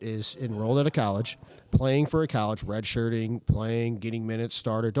that is enrolled at a college, playing for a college, redshirting, playing, getting minutes,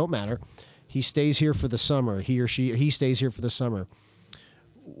 starter, don't matter. He stays here for the summer. He stays here for the summer.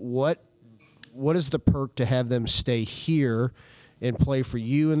 What is the perk to have them stay here and play for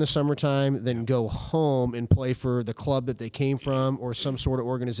you in the summertime, then go home and play for the club that they came from or some sort of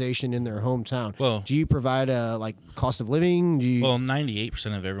organization in their hometown? Well, do you provide a cost of living? Well,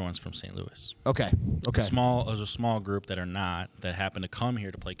 98% of everyone's from St. Louis. Okay. There's a small group that are not, that happen to come here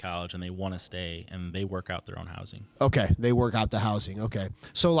to play college and they want to stay and they work out their own housing. Okay, they work out the housing. Okay,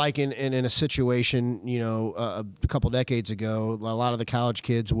 so like in a situation, you know, a couple decades ago, a lot of the college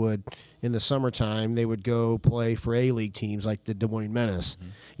kids would, in the summertime, they would go play for A-League teams like the Des Moines Menace,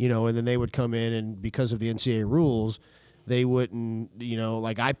 you know, and then they would come in, and because of the NCAA rules, they wouldn't, you know,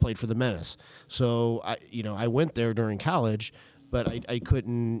 like I played for the Menace, so I went there during college. But I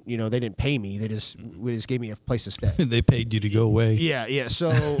couldn't, you know, they didn't pay me. They just gave me a place to stay. They paid you to go away. Yeah.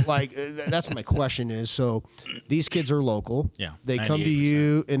 So, like, that's my question is, so these kids are local. Yeah. They come to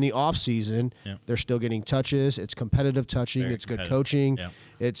you in the off season. Yeah. They're still getting touches. It's competitive touching. Very it's good competitive. coaching.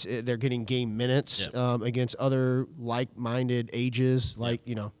 Yeah. They're getting game minutes against other like-minded ages. Like,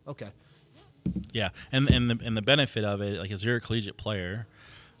 you know, okay. Yeah, and the benefit of it, like as you're a collegiate player,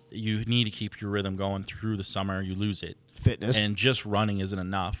 you need to keep your rhythm going through the summer. You lose it. Fitness. And just running isn't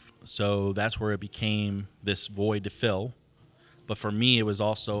enough. So that's where it became this void to fill. But for me, it was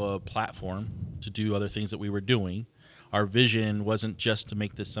also a platform to do other things that we were doing. Our vision wasn't just to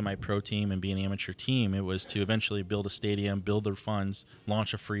make this semi-pro team and be an amateur team. It was to eventually build a stadium, build their funds,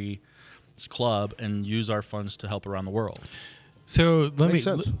 launch a free club, and use our funds to help around the world. So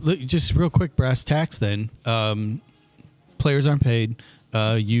just real quick, brass tacks then. Players aren't paid.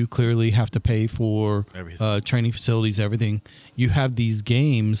 You clearly have to pay for training facilities, everything. You have these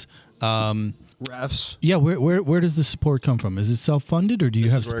games. Refs. Yeah, where does the support come from? Is it self-funded, or do you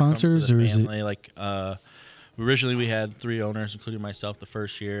have sponsors, or is it? Like, originally we had 3 owners, including myself, the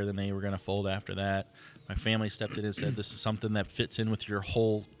first year. Then they were going to fold after that. My family stepped in and said, "This is something that fits in with your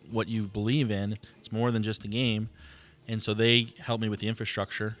whole what you believe in. It's more than just the game." And so they helped me with the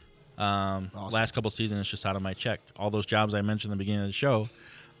infrastructure. Awesome. Last couple seasons, it's just out of my check. All those jobs I mentioned at the beginning of the show,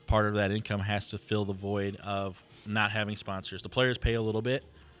 part of that income has to fill the void of not having sponsors. The players pay a little bit.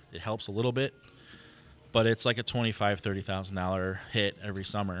 It helps a little bit. But it's like a $25,000, $30,000 hit every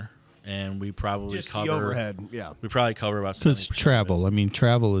summer. And we probably just cover the overhead. Yeah. We probably cover about 70%. Because travel. I mean,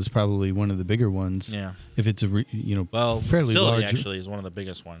 travel is probably one of the bigger ones. Yeah. If it's a fairly facility large. actually is one of the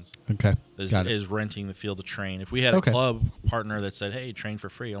biggest ones. Okay. Got it. Is renting the field to train. If we had a club partner that said, "Hey, train for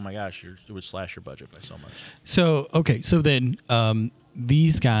free," oh my gosh, it would slash your budget by so much. So then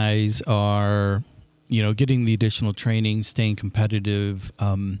these guys are getting the additional training, staying competitive.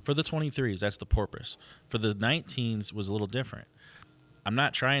 For the 23s, that's the purpose. For the 19s was a little different. I'm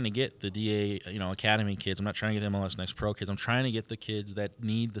not trying to get the DA, academy kids. I'm not trying to get the MLS Next Pro kids. I'm trying to get the kids that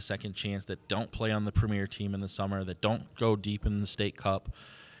need the second chance, that don't play on the premier team in the summer, that don't go deep in the state cup,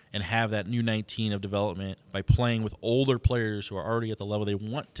 and have that U19 of development by playing with older players who are already at the level they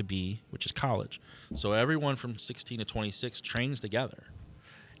want to be, which is college. So everyone from 16 to 26 trains together.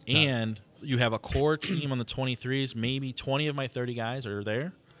 And you have a core team on the 23s. Maybe 20 of my 30 guys are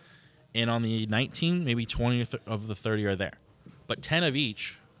there. And on the 19, maybe 20 of the 30 are there. But 10 of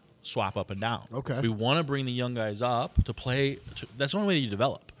each swap up and down. Okay. We want to bring the young guys up to play. That's the only way you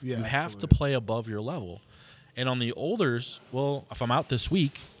develop. Yeah, you have to play above your level. And on the olders, well, if I'm out this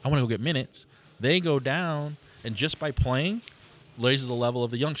week, I want to go get minutes. They go down, and just by playing, raises the level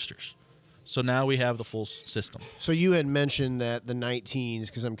of the youngsters. So now we have the full system. So you had mentioned that the 19s,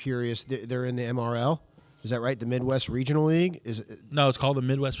 because I'm curious, they're in the MRL. Is that right? The Midwest Regional League? No, it's called the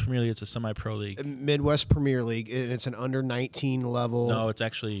Midwest Premier League. It's a semi-pro league. Midwest Premier League, and it's an under 19 level. No, it's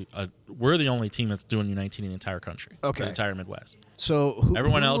actually we're the only team that's doing U19 in the entire country. Okay, the entire Midwest. So who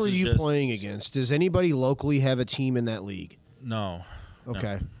else are is you just playing against? Does anybody locally have a team in that league? No.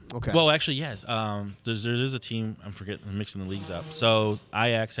 Okay. No. Okay. Well, actually, yes. There is a team. I'm mixing the leagues up. So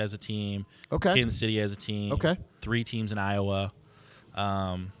Ajax has a team. Okay. Kansas City has a team. Okay. 3 teams in Iowa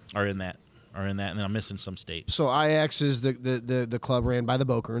are in that. And then I'm missing some states. So Ajax is the club ran by the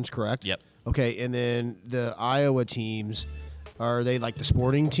Bokerns, correct? Yep. Okay, and then the Iowa teams, are they like the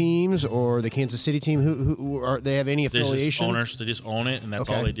sporting teams or the Kansas City team? Who are they? Have any affiliation? There's just owners. They just own it, and that's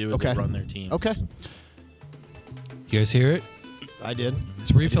all they do is they run their team. Okay. You guys hear it? I did.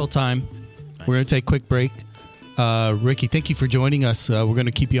 It's refill time. We're going to take a quick break. Ricky, thank you for joining us. We're going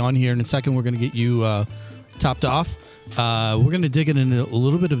to keep you on here in a second. We're going to get you topped off. We're going to dig into a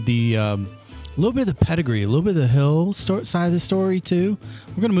little bit of the pedigree, a little bit of the Hill side of the story, too.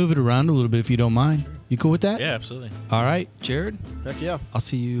 We're going to move it around a little bit if you don't mind. You cool with that? Yeah, absolutely. All right, Jared? Heck yeah. I'll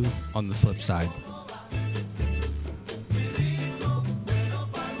see you on the flip side.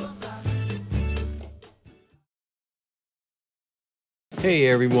 Hey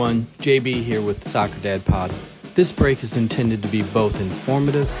everyone, JB here with Soccer Dad Pod. This break is intended to be both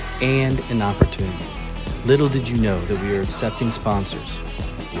informative and an opportunity. Little did you know that we are accepting sponsors.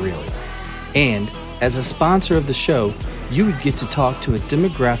 Really. And as a sponsor of the show, you would get to talk to a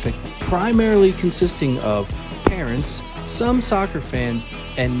demographic primarily consisting of parents, some soccer fans,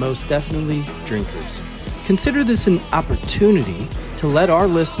 and most definitely drinkers. Consider this an opportunity to let our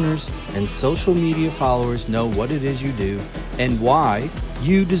listeners and social media followers know what it is you do and why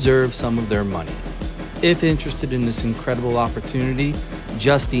you deserve some of their money. If interested in this incredible opportunity,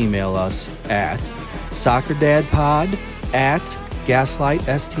 just email us at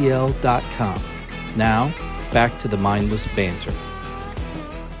soccerdadpod@gaslightstl.com. Now, back to the mindless banter.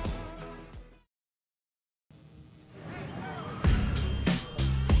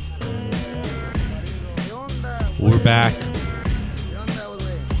 We're back.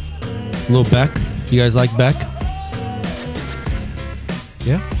 Little Beck. You guys like Beck?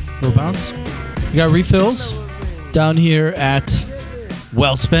 Yeah? Little bounce? We got refills down here at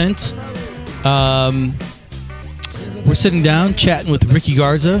Well Spent. We're sitting down chatting with Ricky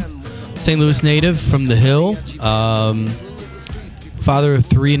Garza, St. Louis native from the Hill, father of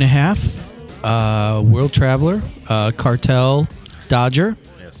 3.5, world traveler, cartel dodger.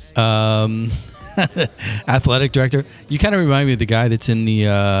 Yes. Athletic director. You kind of remind me of the guy that's in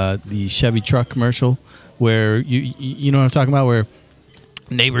the Chevy truck commercial, where you know what I'm talking about, where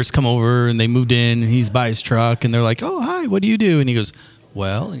neighbors come over and they moved in and he's by his truck and they're like, "Oh, hi, what do you do?" And he goes,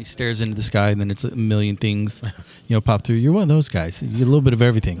 "Well," and he stares into the sky and then it's a million things, pop through. You're one of those guys. You get a little bit of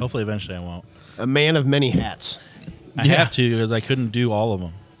everything. Hopefully, eventually, I won't. A man of many hats. I have to because I couldn't do all of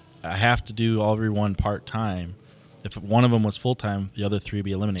them. I have to do everyone part time. If one of them was full time, the other 3 would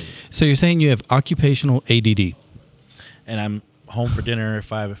be eliminated. So you're saying you have occupational ADD? And I'm home for dinner at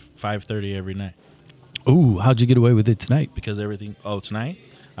 5:30 every night. Ooh, how'd you get away with it tonight? Because everything. Oh, tonight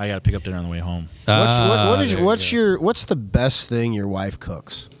I got to pick up dinner on the way home. What's the best thing your wife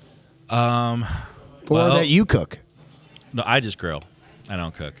cooks? Or that you cook? No, I just grill. I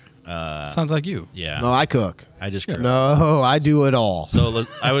don't cook. Sounds like you. Yeah. No, I cook. I just grill. No, I do it all. So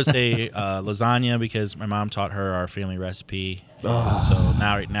I would say lasagna because my mom taught her our family recipe. So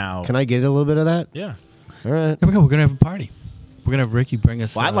now. Can I get a little bit of that? Yeah. All right. Here we go. We're gonna have a party. We're gonna have Ricky bring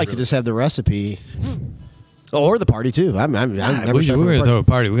us. Well, I'd like to just have the recipe, or the party too. I'm never sure. We're gonna throw a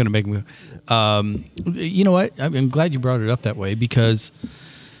party. We're gonna make. You know what? I'm glad you brought it up that way because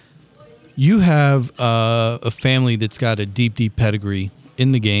you have a family that's got a deep, deep pedigree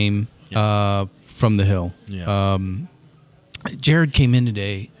in the game. from the Hill. Yeah. Jared came in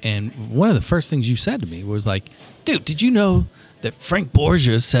today, and one of the first things you said to me was like, dude, did you know that Frank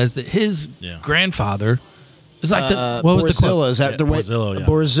Borzillo says that his grandfather is like the, what was the Borzillo, quote? is that the way? Borzillo, yeah.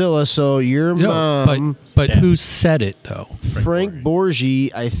 Borzillo, so your mom... But who said it, though? Frank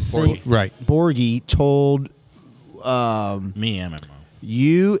Borgi, I think... Right. Borgi told... Me and my mom.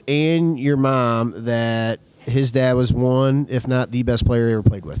 You and your mom that his dad was one, if not the best player he ever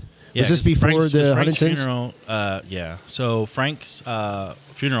played with. Yeah, was this before Frank's Huntington's? funeral? Yeah. So Frank's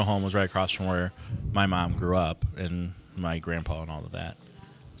funeral home was right across from where my mom grew up, and my grandpa and all of that.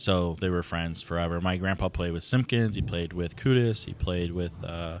 So they were friends forever. My grandpa played with Simpkins. He played with Kudus. He played with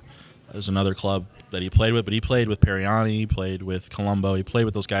there's another club that he played with, but he played with Periani. He played with Colombo. He played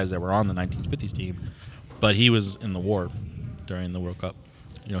with those guys that were on the 1950s team. But he was in the war during the World Cup.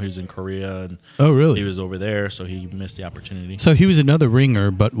 You know, he was in Korea, and he was over there, so he missed the opportunity. So he was another ringer,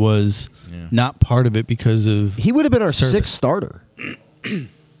 but was not part of it because of He would have been our service. sixth starter.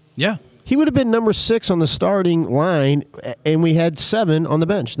 Yeah. He would have been number 6 on the starting line, and we had 7 on the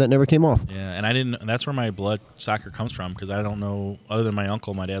bench that never came off. Yeah, and I didn't. That's where my blood soccer comes from, because I don't know, other than my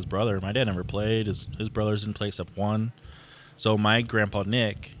uncle, my dad's brother. My dad never played. His brothers didn't play except one. So my grandpa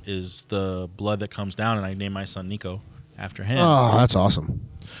Nick is the blood that comes down, and I named my son Nico after him. Oh, that's awesome.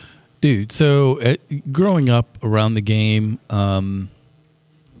 Dude, so growing up around the game,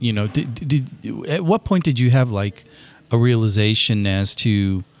 you know, at what point did you have like a realization as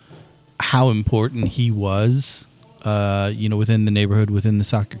to how important he was, you know, within the neighborhood, within the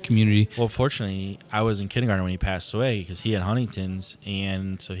soccer community? Well, fortunately, I was in kindergarten when he passed away, because he had Huntington's,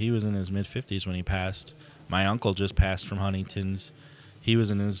 and so he was in his mid-50s when he passed. My uncle just passed from Huntington's. He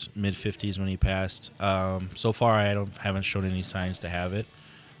was in his mid-50s when he passed. So far, I haven't shown any signs to have it,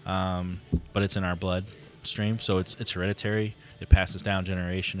 but it's in our blood stream, so it's hereditary. It passes down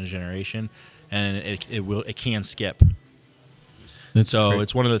generation to generation, and it can skip. It's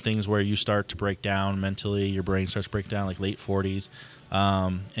one of the things where you start to break down mentally. Your brain starts to break down like late 40s,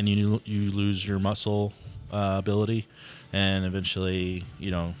 and you lose your muscle ability, and eventually,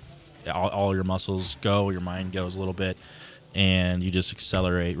 you know, all your muscles go, your mind goes a little bit, and you just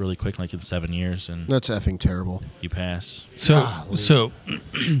accelerate really quick, like in 7 years, and That's effing terrible. you pass. So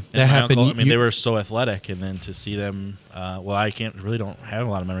that happened. Uncle, I mean, they were so athletic, and then to see them, well, I don't have a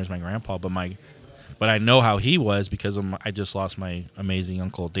lot of memories of my grandpa, but I know how he was, because I just lost my amazing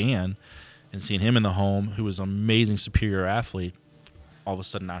Uncle Dan, and seeing him in the home, who was an amazing, superior athlete, all of a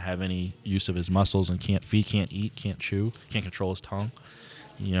sudden not have any use of his muscles and can't feed, can't eat, can't chew, can't control his tongue.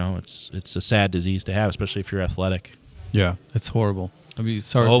 You know, it's a sad disease to have, especially if you're athletic. Yeah, it's horrible. I mean,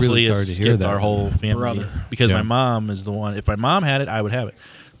 sorry, So hopefully really sorry to hear that. our whole family, Brother. because Yeah. my mom is the one. If my mom had it, I would have it,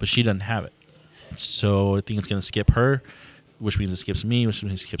 but she doesn't have it. So I think it's going to skip her, which means it skips me, which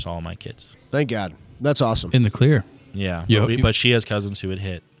means it skips all of my kids. Thank God. That's awesome. In the clear. Yeah, Yeah. but she has cousins who would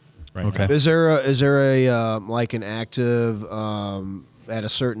hit. Right. Okay. now. Is there a like an active at a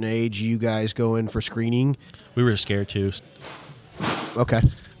certain age you guys go in for screening? We were scared too. Okay.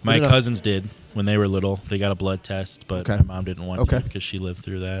 My Good enough. cousins did when they were little. They got a blood test, but Okay. my mom didn't want to because she lived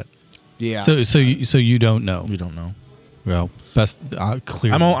through that. Yeah. So you don't know. We don't know. Well, best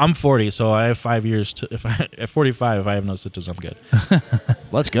clear. I'm 40, so I have 5 years to. At 45, if I have no symptoms, I'm good.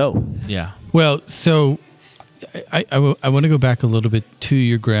 Let's go. Yeah. Well, so I want to go back a little bit to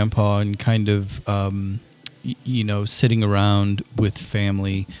your grandpa and kind of, you know, sitting around with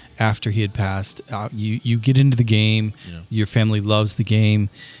family after he had passed. You get into the game. Yeah. Your family loves the game.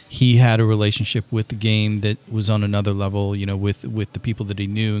 He had a relationship with the game that was on another level, you know, with the people that he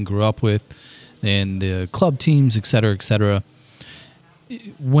knew and grew up with, and the club teams, et cetera, et cetera.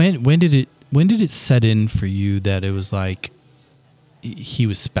 When did it set in for you that it was like he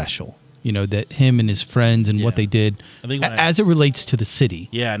was special? You know, that him and his friends and what Yeah. they did I think as it relates to the city.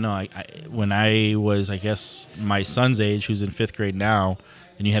 Yeah, no. When I was, I guess, my son's age, who's in 5th grade now,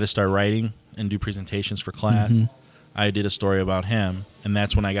 and you had to start writing and do presentations for class, I did a story about him, and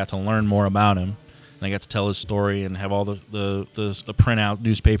that's when I got to learn more about him. And I got to tell his story and have all the printout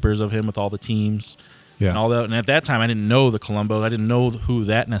newspapers of him with all the teams and all that. And at that time, I didn't know the Colombo. I didn't know who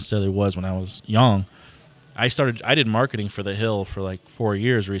that necessarily was when I was young. I did marketing for the Hill for like 4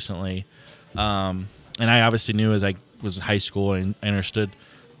 years recently. And I obviously knew as I was in high school and I understood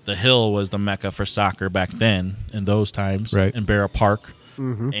the Hill was the mecca for soccer back then in those times. Right. In Barra Park.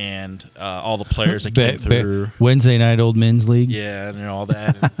 And all the players that came through. Wednesday night Old Men's League. Yeah, and all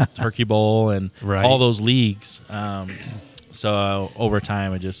that. And Turkey Bowl and all those leagues. So over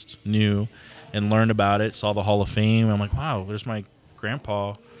time, I just knew and learned about it, saw the Hall of Fame. I'm like, wow, there's my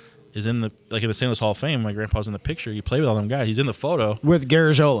grandpa. is in the St. Louis Hall of Fame. My grandpa's in the picture. You play with all them guys. He's in the photo with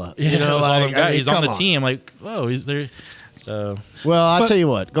Garagiola. Yeah, you know, with all them guys. He's on the come team. Like, whoa, he's there. So, well, I'll tell you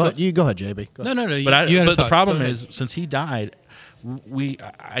what. Go ahead. You go ahead, JB. Go ahead. No. But the problem is, since he died,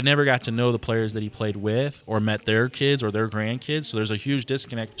 I never got to know the players that he played with or met their kids or their grandkids. So there's a huge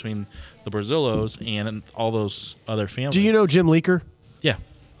disconnect between the Borzillos and all those other families. Do you know Jim Leaker? Yeah.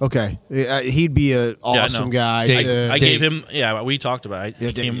 Okay, he'd be an awesome guy. I gave him. Yeah, we talked about it.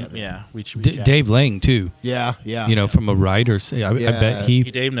 We Dave Lang too. Yeah. You know, from a writer. I bet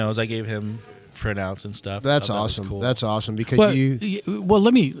Dave knows. I gave him printouts and stuff. That's awesome. Cool. That's awesome because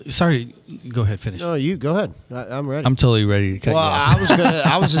let me. Sorry, go ahead. Finish. No, you go ahead. I'm ready. I'm totally ready to cut you off.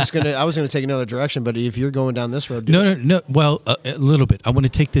 I was gonna take another direction, but if you're going down this road, no. Well, a little bit. I want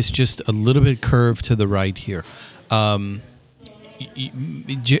to take this just a little bit curved to the right here. And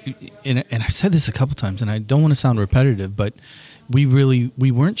I've said this a couple times, and I don't want to sound repetitive, but we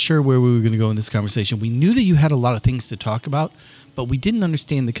weren't sure where we were going to go in this conversation. We knew that you had a lot of things to talk about, but we didn't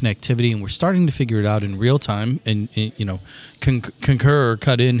understand the connectivity, and we're starting to figure it out in real time. And you know, concur or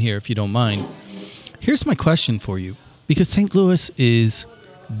cut in here if you don't mind. Here's my question for you, because St. Louis is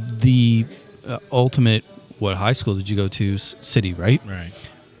the ultimate. What high school did you go to? City, right? Right.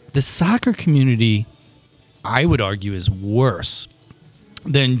 The soccer community, I would argue, is worse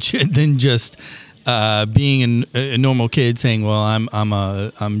than just being a normal kid saying, "Well,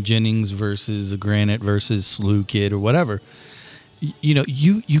 I'm Jennings versus a Granite versus SLU kid or whatever." You know,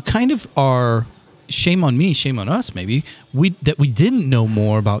 you kind of are. Shame on me, shame on us. Maybe we didn't know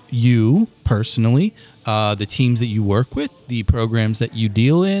more about you personally, the teams that you work with, the programs that you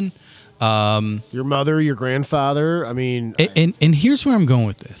deal in. Your mother, your grandfather. I mean, and here's where I'm going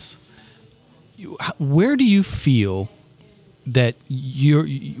with this. Where do you feel that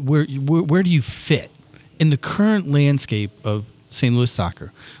where do you fit in the current landscape of St. Louis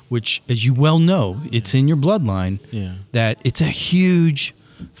soccer, which, as you well know, it's in your bloodline, that it's a huge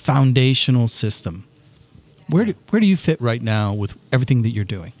foundational system. Where do you fit right now with everything that you're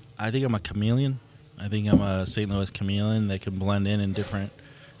doing? I think I'm a chameleon. I think I'm a St. Louis chameleon that can blend in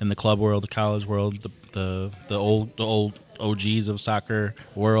the club world, the college world, the old OGs of soccer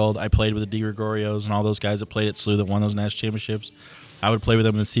world. I played with the Di Gregorios and all those guys that played at SLU that won those national championships. I would play with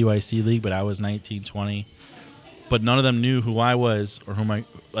them in the CYC league, but I was 19, 20. But none of them knew who I was or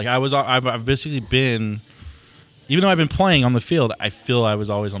I've basically been, even though I've been playing on the field, I feel I was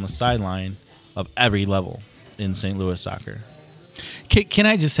always on the sideline of every level in St. Louis soccer. Can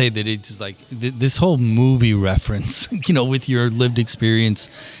I just say that it's like this whole movie reference, you know, with your lived experience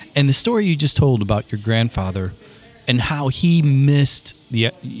and the story you just told about your grandfather and how he missed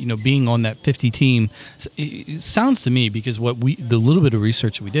being on that 50 team. It sounds to me, because the little bit of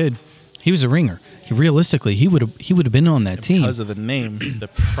research that we did, he was a ringer. Realistically, he would have been on that team because of the name.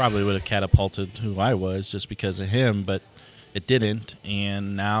 That probably would have catapulted who I was just because of him, but it didn't.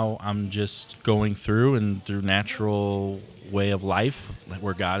 And now I'm just going through natural way of life,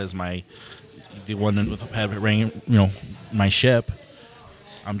 where God is the one that my ship.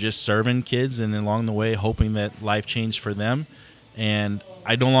 I'm just serving kids, and along the way hoping that life changed for them. And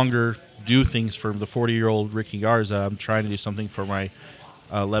I no longer do things for the 40-year-old Ricky Garza. I'm trying to do something for my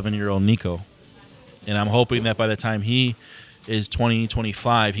 11-year-old Nico. And I'm hoping that by the time he is 20,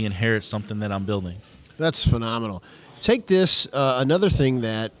 25, he inherits something that I'm building. That's phenomenal. Take this, another thing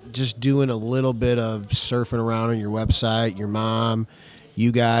that just doing a little bit of surfing around on your website, your mom,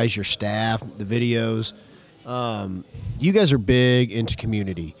 you guys, your staff, the videos. You guys are big into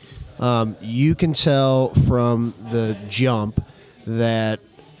community. You can tell from the jump that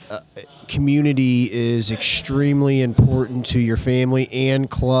community is extremely important to your family and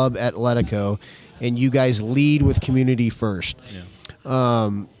Club Atletico, and you guys lead with community first.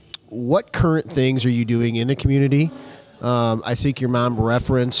 Yeah. What current things are you doing in the community? I think your mom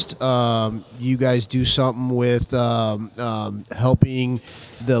referenced you guys do something with helping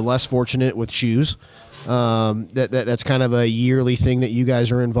the less fortunate with shoes. That's kind of a yearly thing that you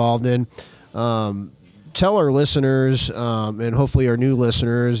guys are involved in. Tell our listeners and hopefully our new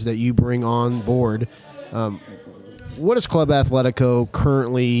listeners that you bring on board. What is Club Atletico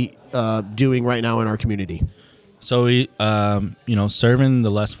currently doing right now in our community? So we, serving the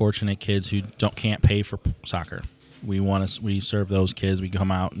less fortunate kids who can't pay for soccer. We serve those kids. We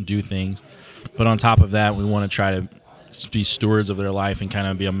come out and do things, but on top of that, we want to try to be stewards of their life and kind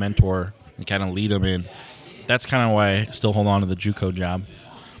of be a mentor and kind of lead them in. That's kind of why I still hold on to the JUCO job.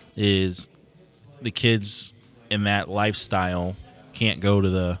 Is the kids in that lifestyle can't go to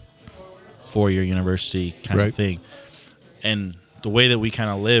the four-year university kind of thing, and the way that we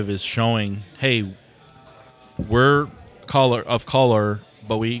kind of live is showing, hey, we're color,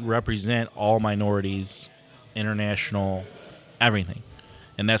 but we represent all minorities, international, everything.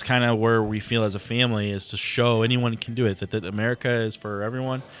 And that's kind of where we feel as a family, is to show anyone can do it, that America is for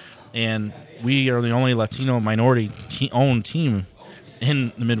everyone. And we are the only Latino minority owned team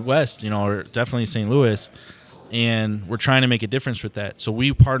in the Midwest, or definitely St. Louis. And we're trying to make a difference with that. So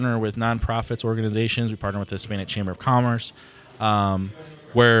we partner with nonprofits, organizations. We partner with the Hispanic Chamber of Commerce,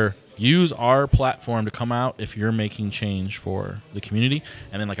 where use our platform to come out if you're making change for the community.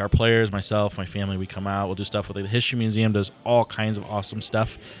 And then like our players, myself, my family, we come out. We'll do stuff with the History Museum, does all kinds of awesome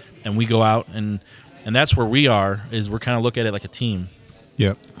stuff. And we go out, and that's where we are, is we're kind of look at it like a team.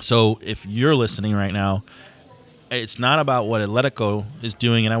 Yep. So if you're listening right now, it's not about what Atletico is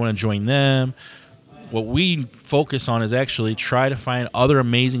doing and I want to join them. What we focus on is actually try to find other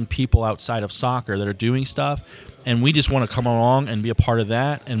amazing people outside of soccer that are doing stuff, and we just want to come along and be a part of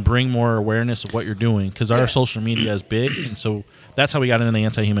that and bring more awareness of what you're doing, because our social media is big, and so that's how we got into the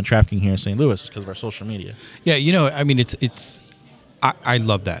anti-human trafficking here in St. Louis, because of our social media. Yeah, I mean, I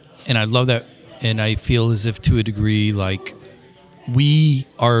love that, and I love that, and I feel as if to a degree, like, we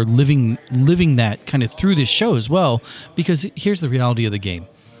are living that kind of through this show as well, because here's the reality of the game.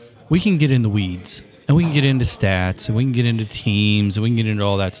 We can get in the weeds, and we can get into stats, and we can get into teams, and we can get into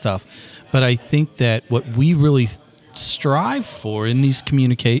all that stuff. But I think that what we really strive for in these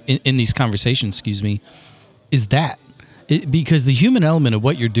in these conversations, is that. Because the human element of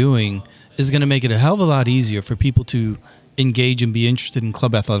what you're doing is going to make it a hell of a lot easier for people to engage and be interested in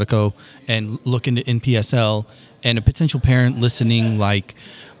Club Atletico and look into NPSL. And a potential parent listening, like,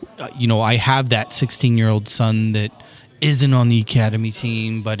 I have that 16-year-old son that isn't on the academy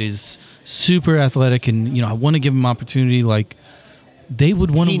team but is super athletic, and I want to give him opportunity. Like, they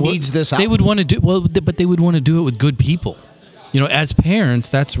would want to. He needs this. They would want to do well, but they would want to do it with good people. As parents,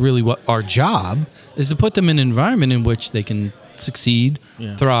 that's really what our job is, to put them in an environment in which they can succeed,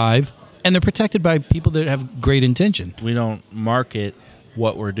 thrive, and they're protected by people that have great intention. We don't market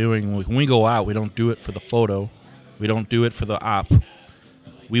what we're doing. When we go out, we don't do it for the photo. We don't do it for the op.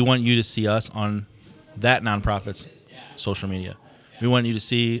 We want you to see us on that nonprofit's social media. We want you to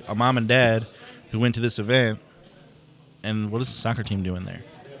see a mom and dad who went to this event, and what is the soccer team doing there?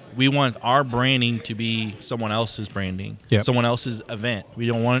 We want our branding to be someone else's branding, someone else's event. We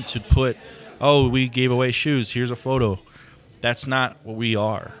don't want it to put, we gave away shoes, here's a photo. That's not what we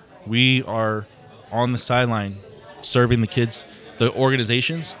are. We are on the sideline serving the kids, the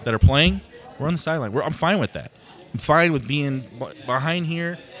organizations that are playing. We're on the sideline. I'm fine with that. I'm fine with being behind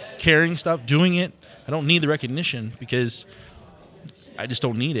here, carrying stuff, doing it. I don't need the recognition, because I just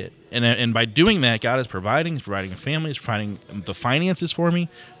don't need it. And by doing that, God is providing. He's providing a family. He's providing the finances for me.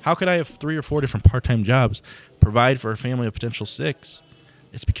 How could I have 3 or 4 different part-time jobs, provide for a family of potential 6?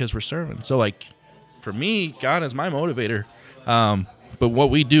 It's because we're serving. So, like, for me, God is my motivator. But what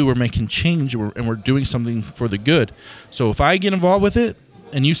we do, we're making change, and we're doing something for the good. So if I get involved with it,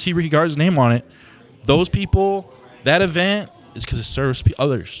 and you see Ricky Garza's name on it, those people, that event is because it serves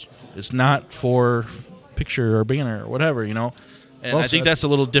others. It's not for picture or banner or whatever, And I think that's a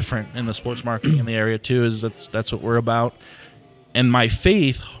little different in the sports marketing in the area too. Is that's what we're about. And my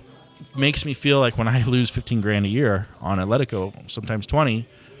faith makes me feel like when I lose $15,000 a year on Atletico, sometimes 20,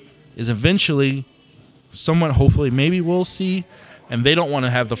 is eventually someone hopefully maybe will see, and they don't want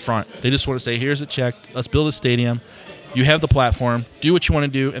to have the front. They just want to say, "Here's a check. Let's build a stadium. You have the platform. Do what you want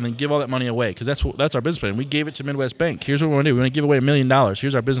to do, and then give all that money away." Because that's our business plan. We gave it to Midwest Bank. Here's what we want to do. We want to give away $1 million.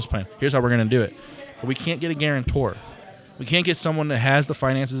 Here's our business plan. Here's how we're going to do it. But we can't get a guarantor. We can't get someone that has the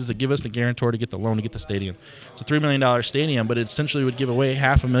finances to give us the guarantor to get the loan to get the stadium. It's a $3 million stadium, but it essentially would give away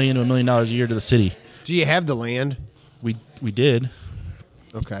 $500,000 to $1 million a year to the city. Do you have the land? We did.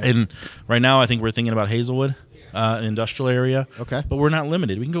 Okay. And right now I think we're thinking about Hazelwood, industrial area. Okay. But we're not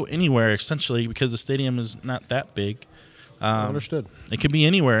limited. We can go anywhere, essentially, because the stadium is not that big. Understood. It could be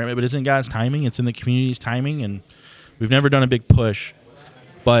anywhere, but it's in God's timing. It's in the community's timing, and we've never done a big push.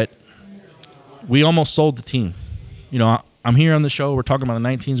 But we almost sold the team. I'm here on the show. We're talking about the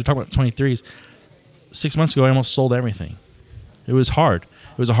 19s. We're talking about the 23s. 6 months ago, I almost sold everything. It was hard.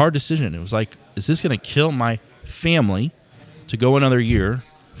 It was a hard decision. It was like, is this going to kill my family to go another year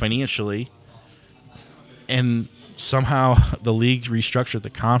financially? And somehow the league restructured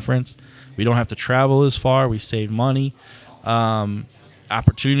the conference. We don't have to travel as far. We save money.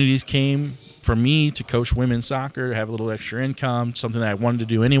 Opportunities came for me to coach women's soccer, to have a little extra income, something that I wanted to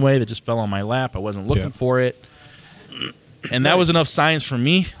do anyway that just fell on my lap. I wasn't looking for it. And that was enough signs for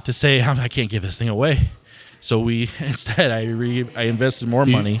me to say, I can't give this thing away. So instead, I invested more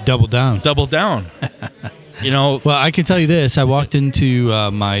money. Double down. Well, I can tell you this. I walked into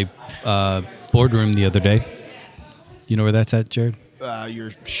my boardroom the other day. You know where that's at, Jared?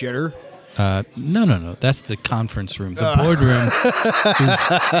 your shitter? No. That's the conference room. The boardroom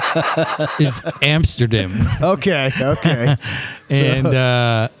is Amsterdam. Okay. And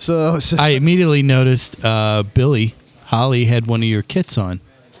So I immediately noticed Billy Holly had one of your kits on.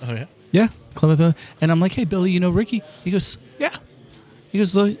 Oh yeah. Yeah, Clemente. And I'm like, hey, Billy, you know Ricky? He goes, yeah. He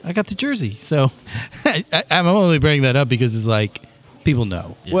goes, look, I got the jersey. So I'm only bringing that up because it's like people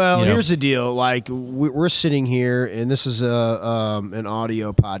know. Well, you know? here's the deal. Like we're sitting here, and this is an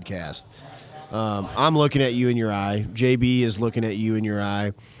audio podcast. I'm looking at you in your eye. JB is looking at you in your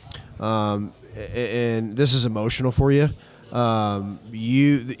eye, and this is emotional for you.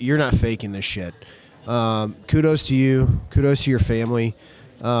 You're not faking this shit. Kudos to you. Kudos to your family.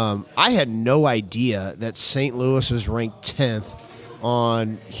 I had no idea that St. Louis was ranked 10th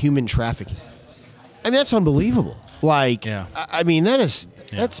on human trafficking. I mean, that's unbelievable. Like, Yeah. I mean, that's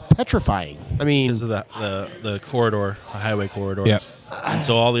petrifying. I mean, Because of the corridor, the highway corridor. Yep. And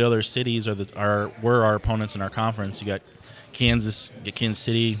so all the other cities were our opponents in our conference. You got Kansas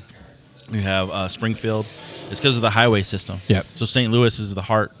City. You have Springfield. It's because of the highway system. Yep. So St. Louis is the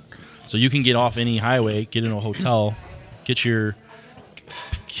heart. So you can get off any highway, get in a hotel, get your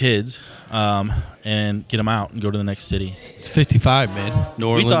kids, and get them out and go to the next city. It's 55, man. New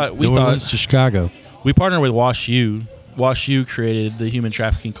Orleans to Chicago. We partnered with Wash U. Wash U created the Human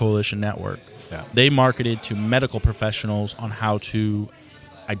Trafficking Coalition Network. Yeah. They marketed to medical professionals on how to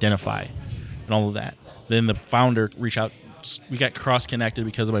identify and all of that. Then the founder reached out. We got cross-connected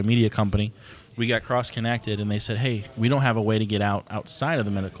because of my media company. We got cross-connected, and they said, hey, we don't have a way to get outside of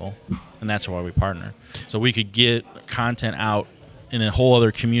the medical, and that's why we partner. So we could get content out in a whole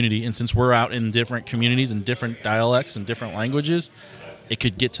other community, and since we're out in different communities and different dialects and different languages, it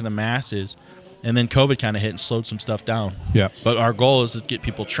could get to the masses. And then COVID kind of hit and slowed some stuff down. Yeah. But our goal is to get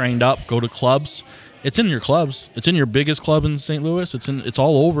people trained up, go to clubs. It's in your clubs. It's in your biggest club in St. Louis. It's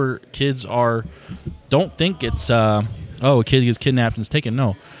all over. Kids don't think it's, a kid gets kidnapped and is taken.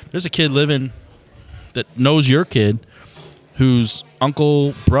 No. There's a kid living that knows your kid whose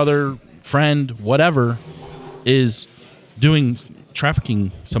uncle, brother, friend, whatever, is doing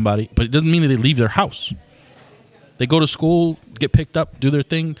trafficking somebody, but it doesn't mean that they leave their house. They go to school, get picked up, do their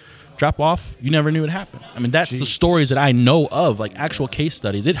thing, drop off. You never knew it happened. I mean, that's the stories that I know of, like actual case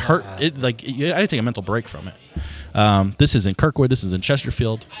studies. It hurt. I had to take a mental break from it. This is in Kirkwood. This is in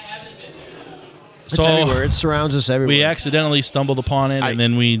Chesterfield. it's everywhere. It surrounds us everywhere. We accidentally stumbled upon it, and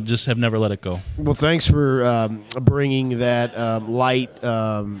then we just have never let it go. Well, thanks for bringing that light,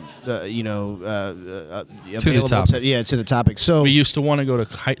 to the topic. to the topic. So We used to want to go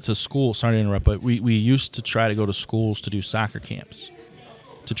to school. Sorry to interrupt, but we used to try to go to schools to do soccer camps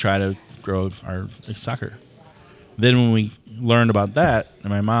to try to grow our soccer. Then when we learned about that, and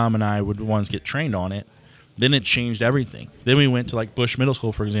my mom and I were the ones get trained on it, then it changed everything. Then we went to like Bush Middle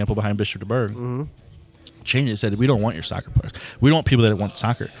School, for example, behind Bishop DeBerg. Mm-hmm. Changed it, said, we don't want your soccer players. We don't want people that want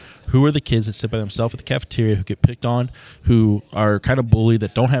soccer. Who are the kids that sit by themselves at the cafeteria, who get picked on, who are kind of bullied,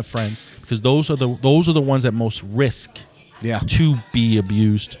 that don't have friends? Because those are the ones that most risk to be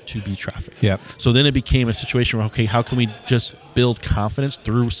abused, to be trafficked. Yep. So then it became a situation where, okay, how can we just build confidence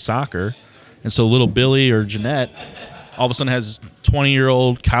through soccer? And so little Billy or Jeanette all of a sudden has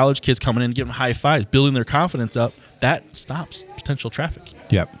 20-year-old college kids coming in and giving them high fives, building their confidence up. That stops potential trafficking.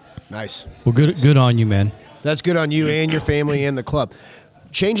 Yep. nice. Well, good on you, man. That's good on you and your family and the club.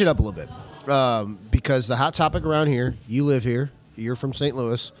 Change it up a little bit because the hot topic around here. You live here. You're from St.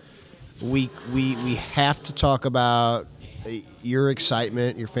 Louis. We have to talk about your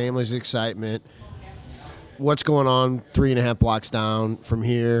excitement, your family's excitement. What's going on 3.5 blocks down from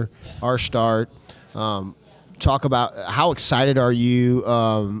here? Our start. Talk about how excited are you?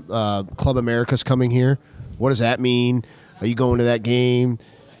 Club America's coming here. What does that mean? Are you going to that game?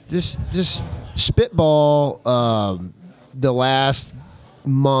 Just spitball the last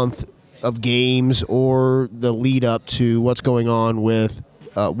month of games or the lead up to what's going on with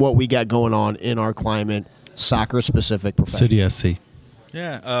what we got going on in our climate, soccer specific profession. City SC.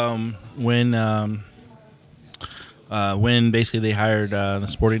 Yeah. When basically they hired the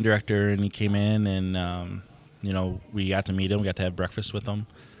sporting director and he came in and, we got to meet him. We got to have breakfast with him.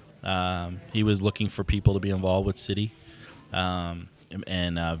 He was looking for people to be involved with City. And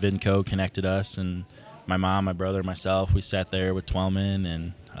Vinco connected us, and my mom, my brother, myself, we sat there with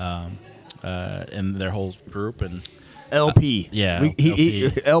Twelman and their whole group. And LP.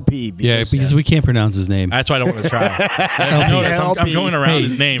 LP. Because we can't pronounce his name. that's why I don't want to try. I'm going around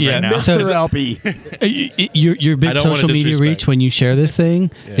his name right now. Mr. LP. Your big social media reach when you share this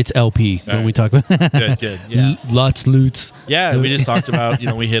thing, it's LP when we talk about Good. Yeah. Lots loots. Yeah, we just talked about,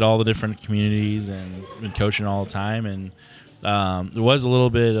 we hit all the different communities and been coaching all the time. And There was a little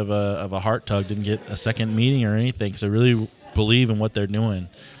bit of a heart tug. Didn't get a second meeting or anything because I really believe in what they're doing.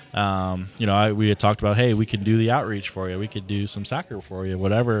 We had talked about, hey, we could do the outreach for you. We could do some soccer for you,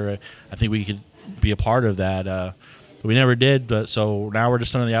 whatever. I think we could be a part of that. But we never did. But so now we're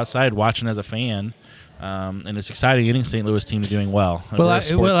just on the outside watching as a fan. And it's exciting getting St. Louis team doing well. I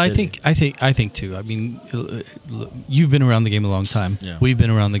think too. I mean, you've been around the game a long time. Yeah. We've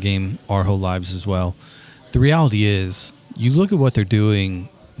been around the game our whole lives as well. The reality is, you look at what they're doing.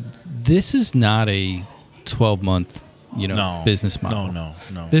 This is not a 12-month, business model. No.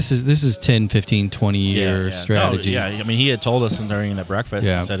 This is 10, 15, 20-year strategy. No, I mean, he had told us during that breakfast.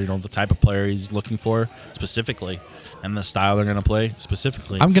 Yeah. He said, the type of player he's looking for specifically, and the style they're going to play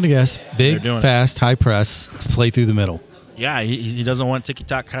specifically. I'm going to guess big, fast, high press, play through the middle. Yeah, he doesn't want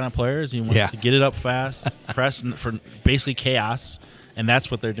ticky-tack kind of players. He wants to get it up fast, press for basically chaos, and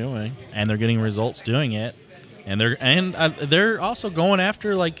that's what they're doing, and they're getting results doing it. And they're also going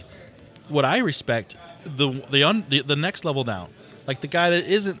after, like, what I respect, the next level down, like the guy that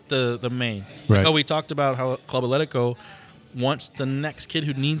isn't the main. Right. Like how we talked about how Club Atletico wants the next kid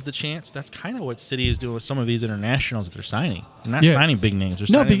who needs the chance. That's kind of what City is doing with some of these internationals that they're signing. They're not signing big names. They're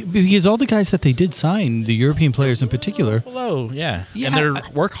signing because all the guys that they did sign, the European players in particular, below, and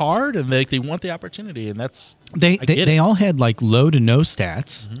they work hard and they want the opportunity, and that's they all had like low to no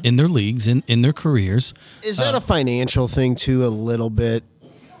stats in their leagues in their careers. Is that a financial thing too? A little bit.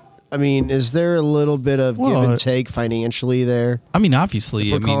 I mean, is there a little bit of give and take financially there? I mean,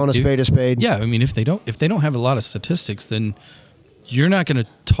 obviously, we're calling a spade a spade. Yeah, I mean, if they don't have a lot of statistics, then you're not going to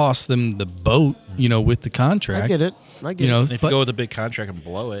toss them the boat, with the contract. I get it. And if you go with a big contract and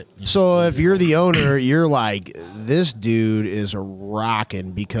blow it. So if you're the owner, you're like, this dude is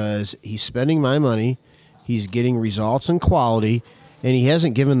rocking because he's spending my money, he's getting results and quality, and he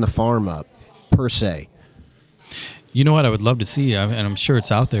hasn't given the farm up per se. You know what I would love to see, and I'm sure it's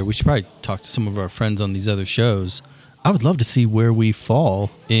out there. We should probably talk to some of our friends on these other shows. I would love to see where we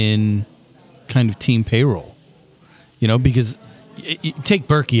fall in kind of team payroll, because take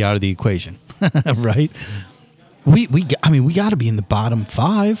Berkey out of the equation, right? We got to be in the bottom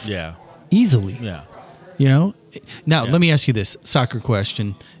 5, easily, Now let me ask you this soccer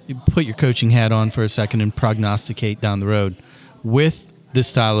question: put your coaching hat on for a second and prognosticate down the road with the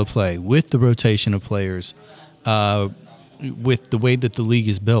style of play, with the rotation of players. With the way that the league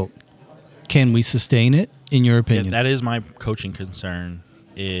is built, can we sustain it, in your opinion? That is my coaching concern.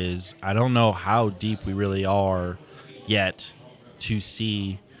 Is I don't know how deep we really are yet to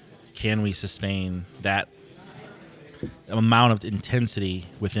see can we sustain that amount of intensity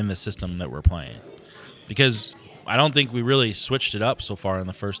within the system that we're playing. Because I don't think we really switched it up so far in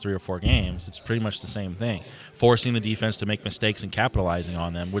the first 3 or 4 games. It's pretty much the same thing. Forcing the defense to make mistakes and capitalizing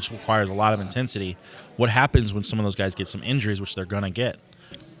on them, which requires a lot of intensity. What happens when some of those guys get some injuries, which they're going to get?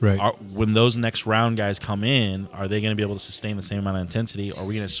 Right. When those next round guys come in, are they going to be able to sustain the same amount of intensity? Or are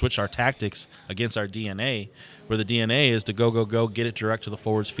we going to switch our tactics against our DNA, where the DNA is to go, get it direct to the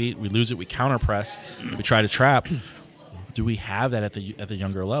forward's feet. We lose it, we counter press, we try to trap. Do we have that at the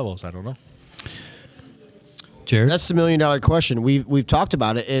younger levels? I don't know. Jared? That's the $1 million question. We've talked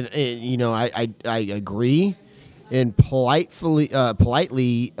about it, and I agree, and politely.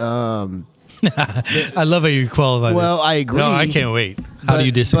 I love how you qualify. Well, this. I agree. No, I can't wait. How do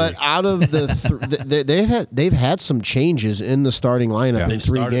you disagree? But out of they've had some changes in the starting lineup in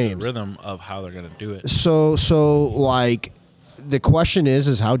 3 games. The rhythm of how they're going to do it. So like, the question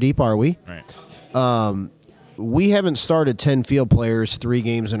is how deep are we? Right. We haven't started 10 field players 3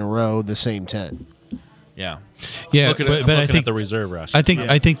 games in a row, the same 10. Yeah. But I think at the reserve roster. I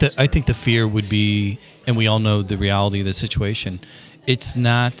think the fear would be, and we all know the reality of the situation. It's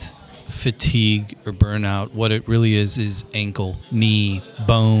not fatigue or burnout. What it really is ankle, knee,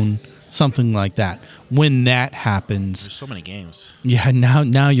 bone, something like that. When that happens, there's so many games. Yeah,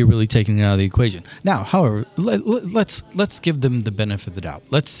 now you're really taking it out of the equation. Now, however, let's give them the benefit of the doubt.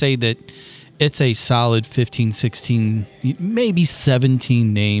 Let's say that it's a solid 15, 16, maybe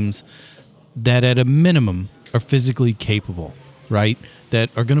 17 names that at a minimum are physically capable, right? That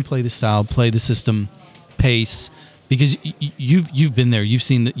are going to play the style, play the system, pace. Because you've been there, you've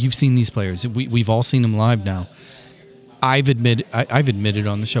seen these players. We've all seen them live now. I've admitted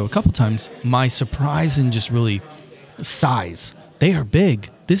on the show a couple times my surprise and just really size. They are big.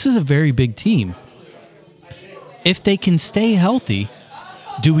 This is a very big team. If they can stay healthy,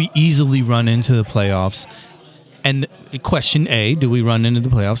 do we easily run into the playoffs? And question A, do we run into the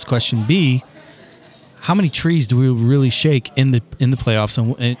playoffs? Question B, how many trees do we really shake in the playoffs?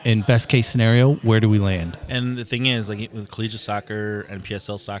 And in best case scenario, where do we land? And the thing is, like with collegiate soccer and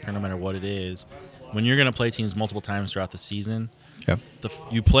PSL soccer, no matter what it is, when you're going to play teams multiple times throughout the season, Yep.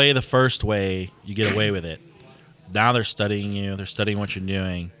 You play the first way, you get away with it. Now they're studying you. They're studying what you're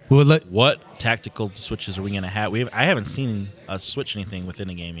doing. Well, what tactical switches are we going to have? I haven't seen us switch anything within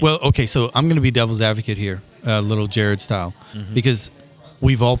a game yet. Well, okay, so I'm going to be devil's advocate here, little Jared style, because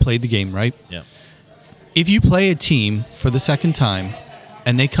we've all played the game, right? Yeah. If you play a team for the second time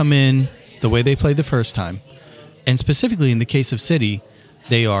and they come in the way they played the first time, and specifically in the case of City,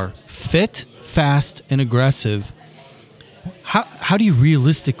 they are fit, fast, and aggressive. How do you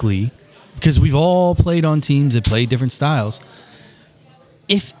realistically, because we've all played on teams that play different styles,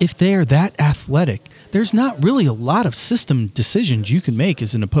 if they're that athletic, there's not really a lot of system decisions you can make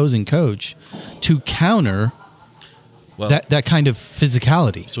as an opposing coach to counter that kind of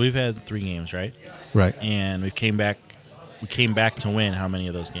physicality. So we've had 3 games, right? Right. And we came back to win how many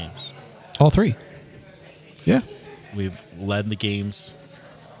of those games? All 3. Yeah. We've led the games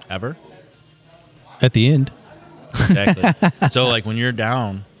ever. At the end. Exactly. So, like, when you're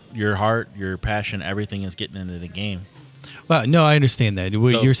down, your heart, your passion, everything is getting into the game. Well, no, I understand that.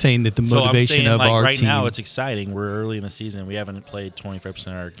 You're saying that the motivation of our right team. now, it's exciting. We're early in the season. We haven't played 25%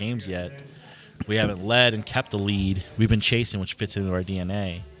 of our games yet. We haven't led and kept the lead. We've been chasing, which fits into our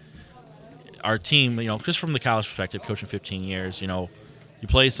DNA. Our team, just from the college perspective, coaching 15 years, you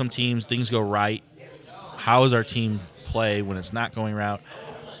play some teams, things go right. How does our team play when it's not going right?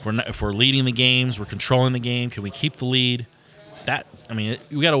 If we're leading the games, we're controlling the game, can we keep the lead? We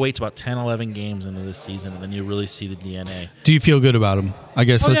got to wait to about 10, 11 games into this season, and then you really see the DNA. Do you feel good about them? I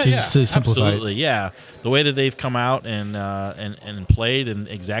guess let's just simplify absolutely, it. Yeah. The way that they've come out and played and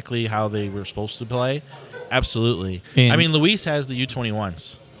exactly how they were supposed to play, absolutely. And Luis has the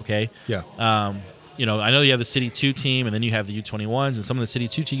U21s, okay? Yeah. I know you have the City 2 team, and then you have the U21s, and some of the City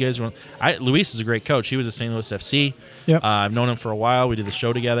 2 guys. Luis is a great coach. He was at St. Louis FC. Yep. I've known him for a while. We did the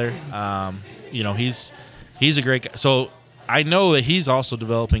show together. He's a great guy. So I know that he's also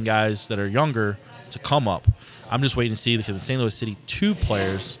developing guys that are younger to come up. I'm just waiting to see because the St. Louis City 2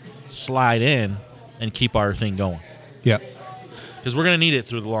 players slide in and keep our thing going. Yeah. Because we're going to need it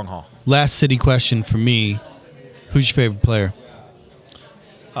through the long haul. Last City question for me. Who's your favorite player?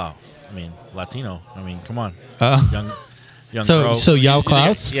 Latino. Come on. Young so bro. Yao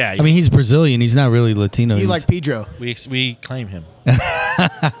Klaus? Yeah. He's Brazilian. He's not really Latino. You like Pedro. We claim him. He's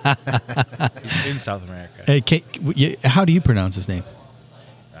in South America. Hey, how do you pronounce his name?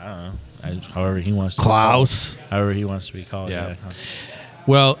 I don't know. However he wants to Klaus. However he wants to be called. Yeah.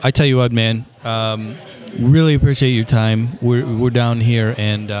 Well, I tell you what, man. Really appreciate your time. We're down here,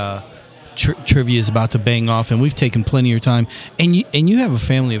 and trivia is about to bang off, and we've taken plenty of your time. And you have a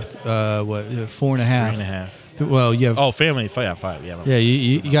family of 4.5. 3.5. Well, you have. Oh, family, 5. Yeah. Yeah,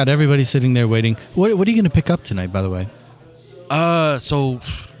 you got everybody sitting there waiting. What are you going to pick up tonight, by the way? So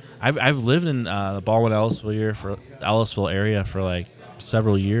I've lived in the Baldwin Ellisville area for like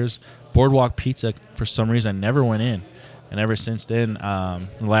several years. Boardwalk Pizza, for some reason, I never went in, and ever since then, the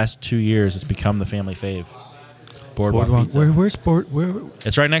last 2 years, it's become the family fave. Boardwalk Pizza. Where's Where?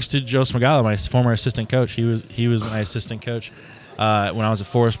 It's right next to Joe Smagala, my former assistant coach. He was my assistant coach when I was at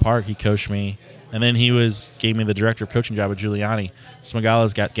Forest Park. He coached me. And then gave me the director of coaching job at Giuliani.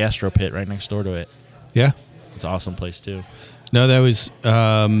 Smagala's got Gastro Pit right next door to it. Yeah. It's an awesome place, too. No, that was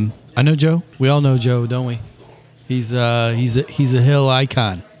I know Joe. We all know Joe, don't we? He's a Hill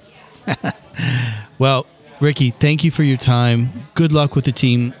icon. Well, Ricky, thank you for your time. Good luck with the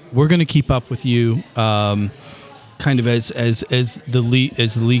team. We're going to keep up with you kind of as the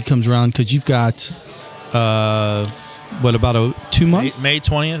league comes around, because you've got about 2 months? May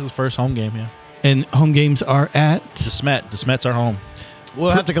 20th is the first home game, yeah. And home games are at? DeSmet's our home.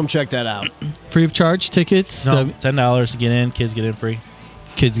 We'll have to come check that out. Free of charge tickets? No, $10 to get in. Kids get in free.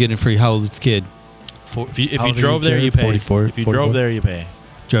 Kids get in free. How old is kid? If you drove there, you pay. 44. If you drove there, you pay.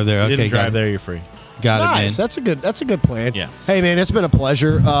 Drove there, okay. If you didn't drive there, you're free. Got Nice. it, man. That's a good plan. Yeah. Hey, man, it's been a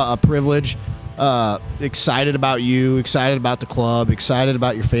pleasure, a privilege. Excited about you. Excited about the club. Excited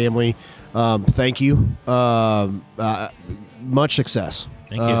about your family. Thank you. Much success.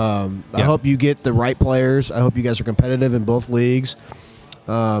 Thank you. I hope you get the right players. I hope you guys are competitive in both leagues.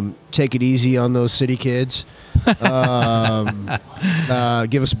 Take it easy on those city kids. Give us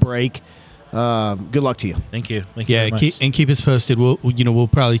a break. Good luck to you. Thank you. Thank you very much. Keep us posted. We'll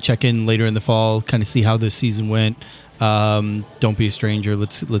probably check in later in the fall, kind of see how the season went. Don't be a stranger.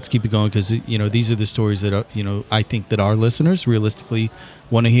 Let's keep it going, because these are the stories that I think that our listeners realistically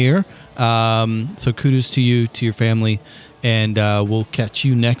want to hear. So kudos to you, to your family, and we'll catch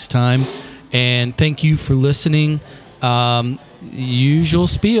you next time. And thank you for listening. Usual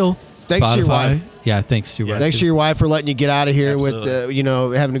spiel. Thanks to your Spotify, wife. Yeah, thanks to your wife. Thanks to your wife for letting you get out of here Absolutely.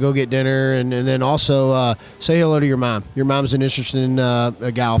 with, having to go get dinner. And then also say hello to your mom. Your mom's an interesting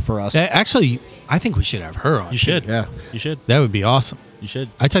a gal for us. Actually, I think we should have her on. You should. Yeah. You should. That would be awesome. You should.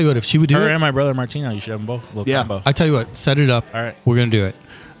 I tell you what, if she would do Her it, and my brother Martino, you should have them both. Little combo. I tell you what, set it up. All right. We're going to do it.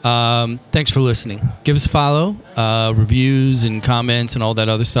 Thanks for listening. Give us a follow. Reviews and comments and all that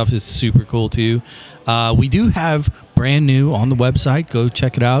other stuff is super cool too. We do have brand new on the website. Go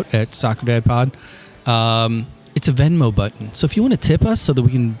check it out at Soccer Dad Pod. It's a Venmo button. So if you want to tip us so that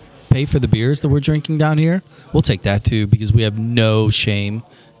we can pay for the beers that we're drinking down here, we'll take that too, because we have no shame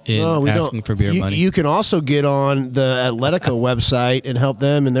in asking for beer money. You can also get on the Atletico website and help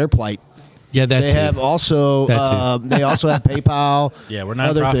them in their plight. Yeah, that they too. have also they also have PayPal. Yeah, we're not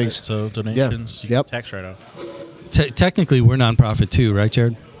other profit, things. so donations, you get tax write-off. Technically, we're nonprofit too, right,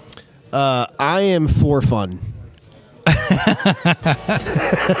 Jared? I am for fun.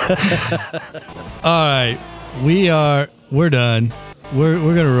 All right, we're done. We're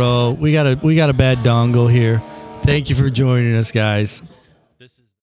gonna roll. We got a bad dongle here. Thank you for joining us, guys.